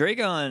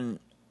 Dragon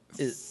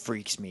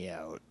freaks me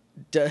out.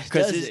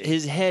 Because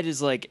his head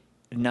is like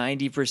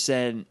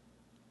 90%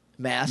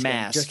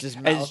 mask. Just his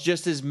mouth. It's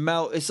just his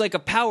mouth. It's like a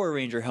Power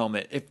Ranger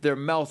helmet if their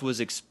mouth was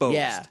exposed.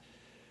 Yeah.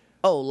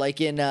 Oh,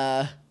 like in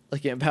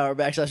Power /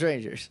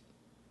 Rangers.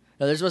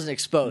 No, theirs wasn't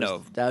exposed.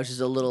 No. That was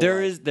just a little.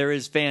 There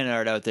is fan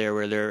art out there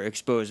where their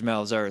exposed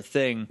mouths are a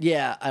thing.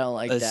 Yeah, I don't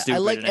like That's that. I stupid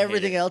like and I hate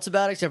everything it. else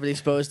about it except for the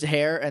exposed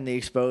hair and the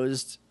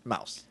exposed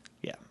mouth.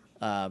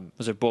 Yeah.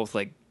 Those are both,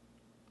 like,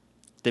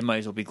 they might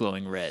as well be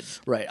glowing red.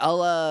 Right. I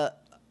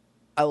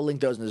will link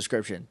those in the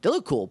description. They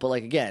look cool, but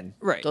like again,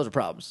 Right. those are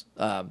problems.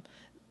 But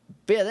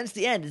yeah, then it's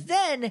the end.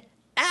 Then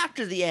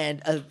after the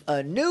end,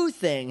 a new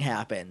thing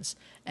happens,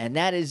 and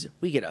that is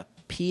we get a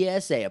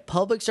PSA, a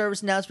public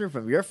service announcement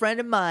from your friend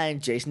and mine,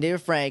 Jason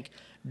David Frank,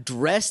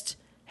 dressed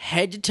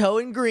head to toe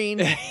in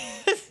green.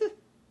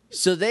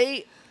 So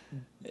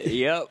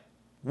Yep.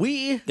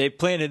 we They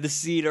planted the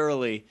seed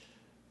early.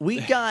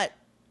 got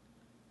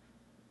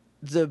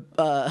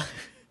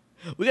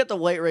we got the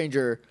White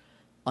Ranger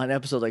on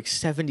episode like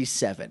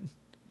 77.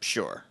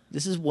 Sure.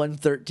 This is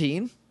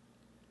 113.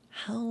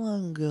 How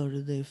long ago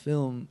did they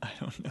film I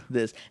don't know.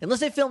 this?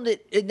 Unless they filmed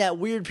it in that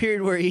weird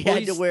period where he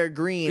had to wear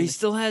green. He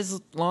still has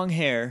long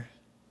hair.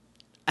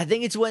 I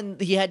think it's when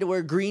he had to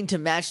wear green to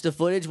match the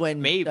footage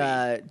when Maybe.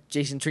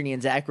 Jason, Trini,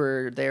 and Zach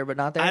were there but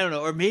not there. I don't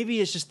know. Or maybe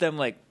it's just them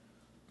like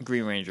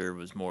Green Ranger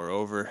was more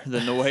over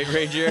than the White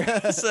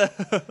Ranger. So,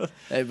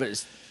 Hey, but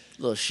it's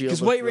a little shield.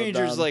 because looked White real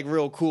Ranger's dumb. like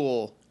real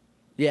cool,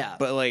 yeah.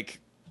 but like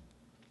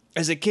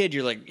as a kid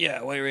you're like,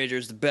 yeah, White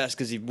Ranger's the best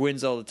because he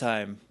wins all the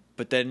time.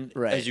 But then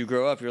Right. as you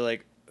grow up, you're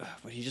like, ugh,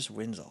 but he just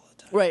wins all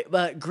the time. Right,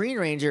 but Green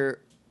Ranger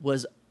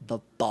was the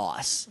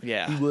boss.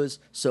 Yeah. He was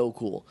so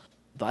cool.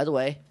 By the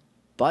way,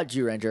 bought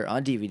Jew Ranger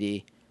on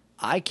DVD.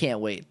 I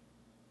can't wait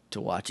to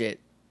watch it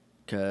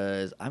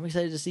because I'm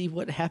excited to see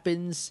what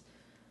happens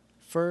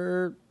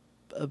for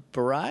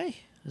Barai.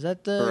 Is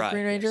that the Barai,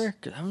 Green Ranger? yes.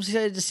 'Cause I'm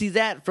excited to see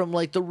that from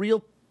like the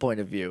real point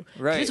of view.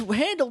 'Cause Right. It's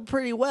handled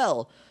pretty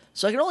well.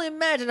 So I can only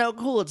imagine how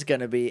cool it's going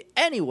to be.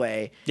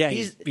 Anyway. Yeah,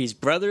 he's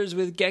brothers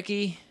with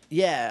Geki.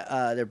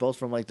 Yeah, they're both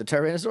from like the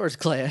Tyrannosaurus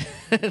clan.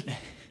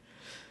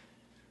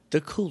 The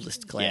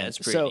coolest clan. Yeah, it's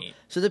pretty neat.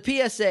 So the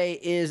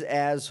PSA is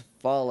as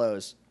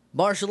follows.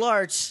 Martial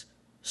arts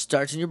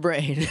starts in your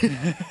brain.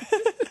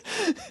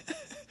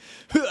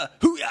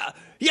 Hoo-yah,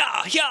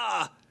 yeah,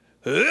 yeah.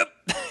 Hup.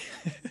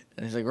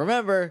 And he's like,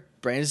 remember,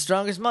 brain's the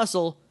strongest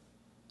muscle.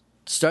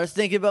 Start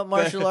thinking about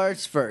martial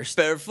arts first.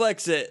 Better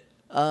flex it.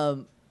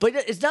 But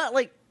it's not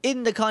like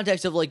in the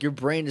context of like your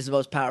brain is the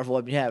most powerful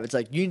weapon you have. It's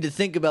like you need to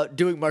think about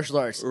doing martial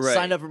arts. Right.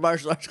 Sign up for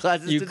martial arts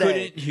classes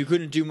today. You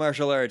couldn't do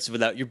martial arts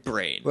without your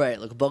brain. Right,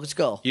 like a Boca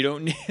Skull. You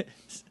don't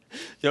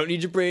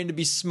need your brain to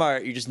be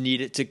smart. You just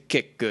need it to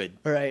kick good.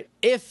 All right.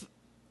 If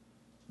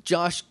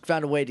Josh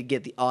found a way to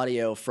get the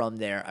audio from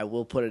there, I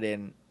will put it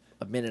in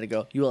a minute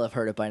ago. You will have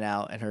heard it by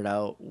now and heard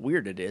how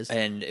weird it is.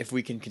 And if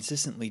we can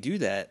consistently do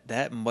that,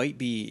 that might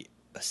be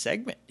a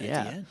segment at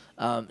the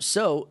end.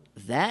 So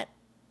that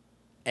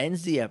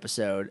ends the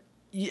episode.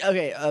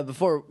 Okay,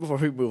 before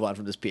we move on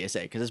from this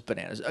PSA, because it's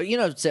bananas. You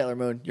know Sailor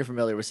Moon. You're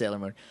familiar with Sailor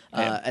Moon.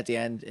 Yeah. At the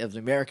end of the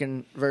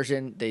American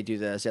version, they do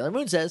the Sailor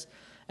Moon says.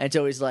 And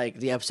so he's like,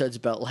 the episode's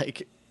about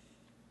like,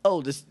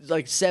 oh, this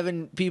like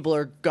 7 people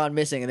are gone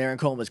missing and they're in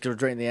comas because we're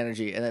draining the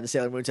energy. And then the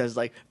Sailor Moon says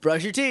like,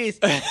 brush your teeth.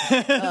 But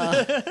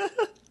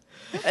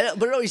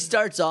it always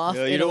starts off.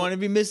 You don't want to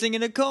be missing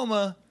in a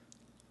coma.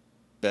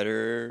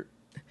 Better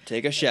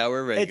take a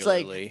shower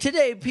regularly. It's like,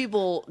 today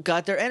people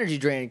got their energy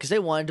drained because they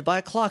wanted to buy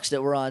clocks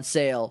that were on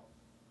sale.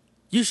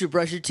 You should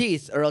brush your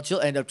teeth or else you'll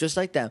end up just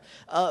like them.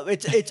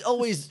 It's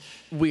always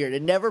weird.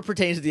 It never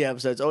pertains to the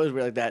episode. It's always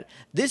weird like that.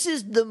 This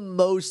is the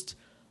most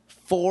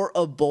for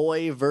a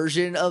boy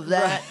version of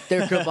that.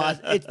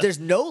 There's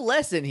no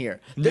lesson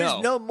here. There's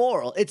no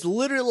moral. It's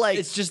literally like,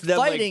 It's just them,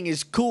 fighting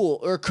is cool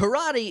or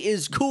karate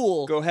is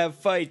cool. go have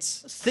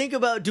fights. Think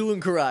about doing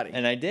karate.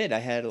 And I did. I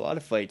had a lot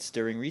of fights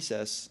during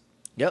recess.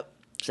 Yep.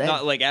 Same.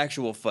 Not like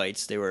actual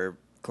fights. They were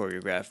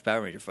choreographed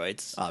Power Ranger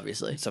fights.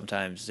 Obviously.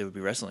 Sometimes there would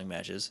be wrestling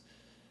matches.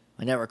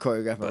 I never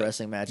choreograph my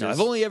wrestling matches. No, I've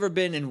only ever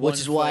been in one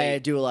Which is why I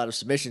fight. do a lot of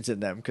submissions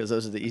in them, because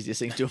those are the easiest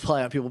things to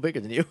apply on people bigger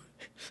than you.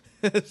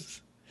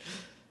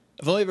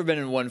 I've only ever been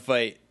in one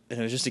fight, and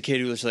it was just a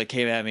kid who just like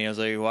came at me. I was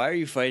like, "Why are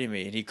you fighting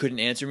me?" And he couldn't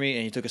answer me,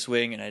 and he took a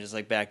swing, and I just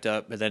like backed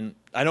up. But then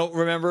I don't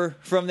remember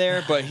from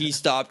there, but he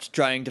stopped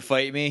trying to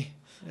fight me.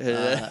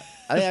 I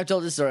think I've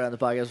told this story on the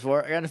podcast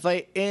before. I got in a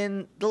fight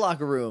in the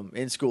locker room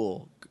in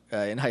school,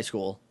 in high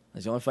school.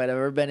 It's the only fight I've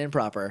ever been in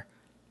proper.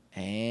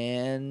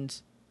 And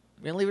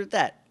I'm going to leave it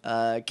at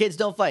that. Kids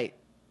don't fight.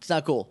 It's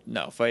not cool.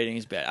 No, fighting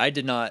is bad. I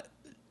did not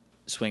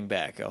swing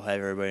back. I'll have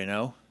everybody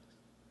know.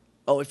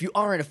 Oh, if you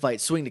are in a fight,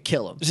 swing to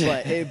kill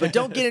them. But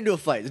don't get into a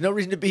fight. There's no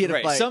reason to be in a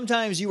Right. fight.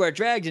 Sometimes you are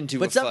dragged into a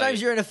But fight.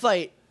 sometimes you're in a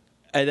fight.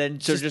 And then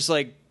just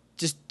like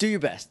Just do your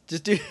best.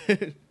 Just do.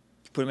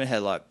 put him in a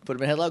headlock. Put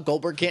him in a headlock.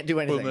 Goldberg can't do Put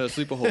anything. him in a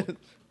sleeper hold.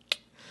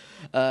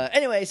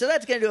 Anyway, so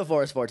that's going to do it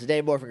for us for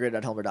today.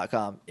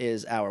 MorphinGrid.homer.com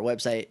is our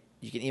website.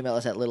 You can email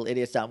us at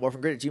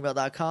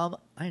littleidiots.morphingrid@gmail.com.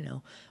 I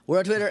know. We're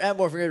on Twitter at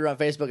MorphinGrid. We're on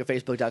Facebook at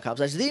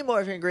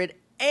facebook.com/TheMorphinGrid.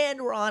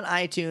 And we're on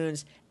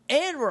iTunes.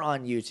 And we're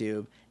on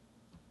YouTube.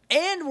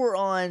 And we're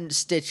on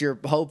Stitcher,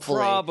 hopefully.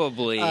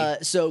 Probably.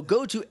 So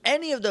go to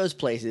any of those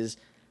places.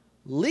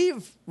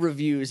 Leave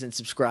reviews and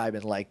subscribe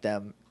and like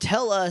them.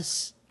 Tell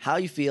us how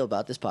you feel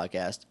about this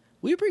podcast.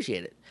 We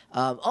appreciate it.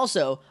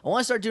 Also, I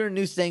want to start doing a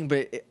new thing,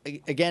 but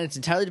again, it's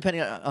entirely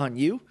depending on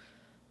you.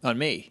 On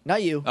me.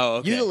 Not you. Oh,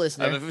 okay. You, the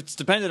listener. If it's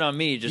dependent on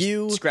me,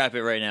 just scrap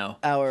it right now.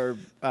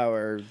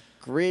 Our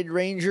Grid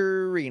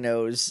Ranger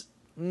Renos.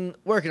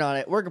 Working on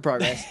it. Work in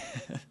progress.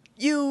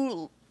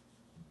 You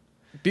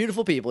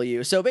beautiful people,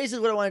 you. So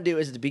basically what I want to do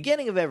is at the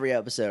beginning of every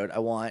episode, I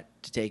want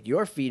to take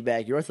your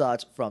feedback, your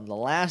thoughts from the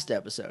last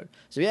episode.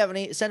 So if you have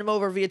any, send them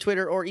over via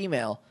Twitter or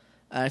email.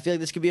 I feel like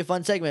this could be a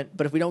fun segment,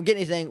 but if we don't get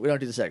anything, we don't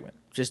do the segment.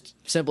 Just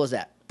simple as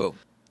that. Boom.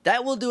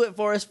 That will do it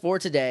for us for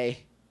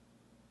today.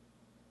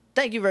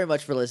 Thank you very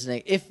much for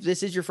listening. If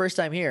this is your first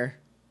time here,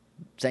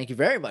 thank you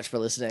very much for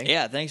listening.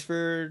 Yeah, thanks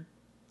for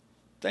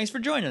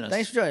joining us.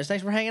 Thanks for joining us.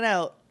 Thanks for hanging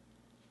out.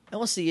 And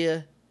we'll see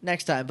you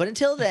next time. But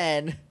until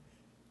then,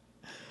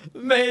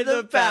 May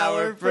the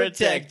power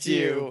protect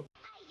you.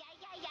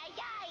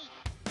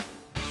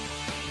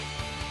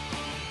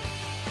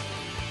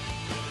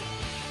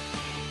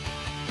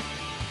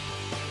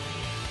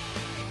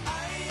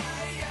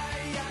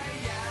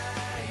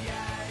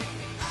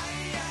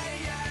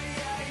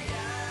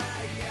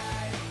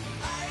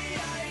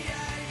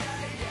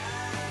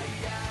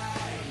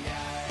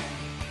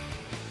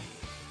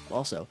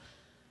 also,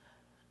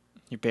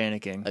 You're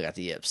panicking. I got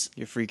the yips.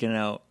 You're freaking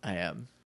out. I am.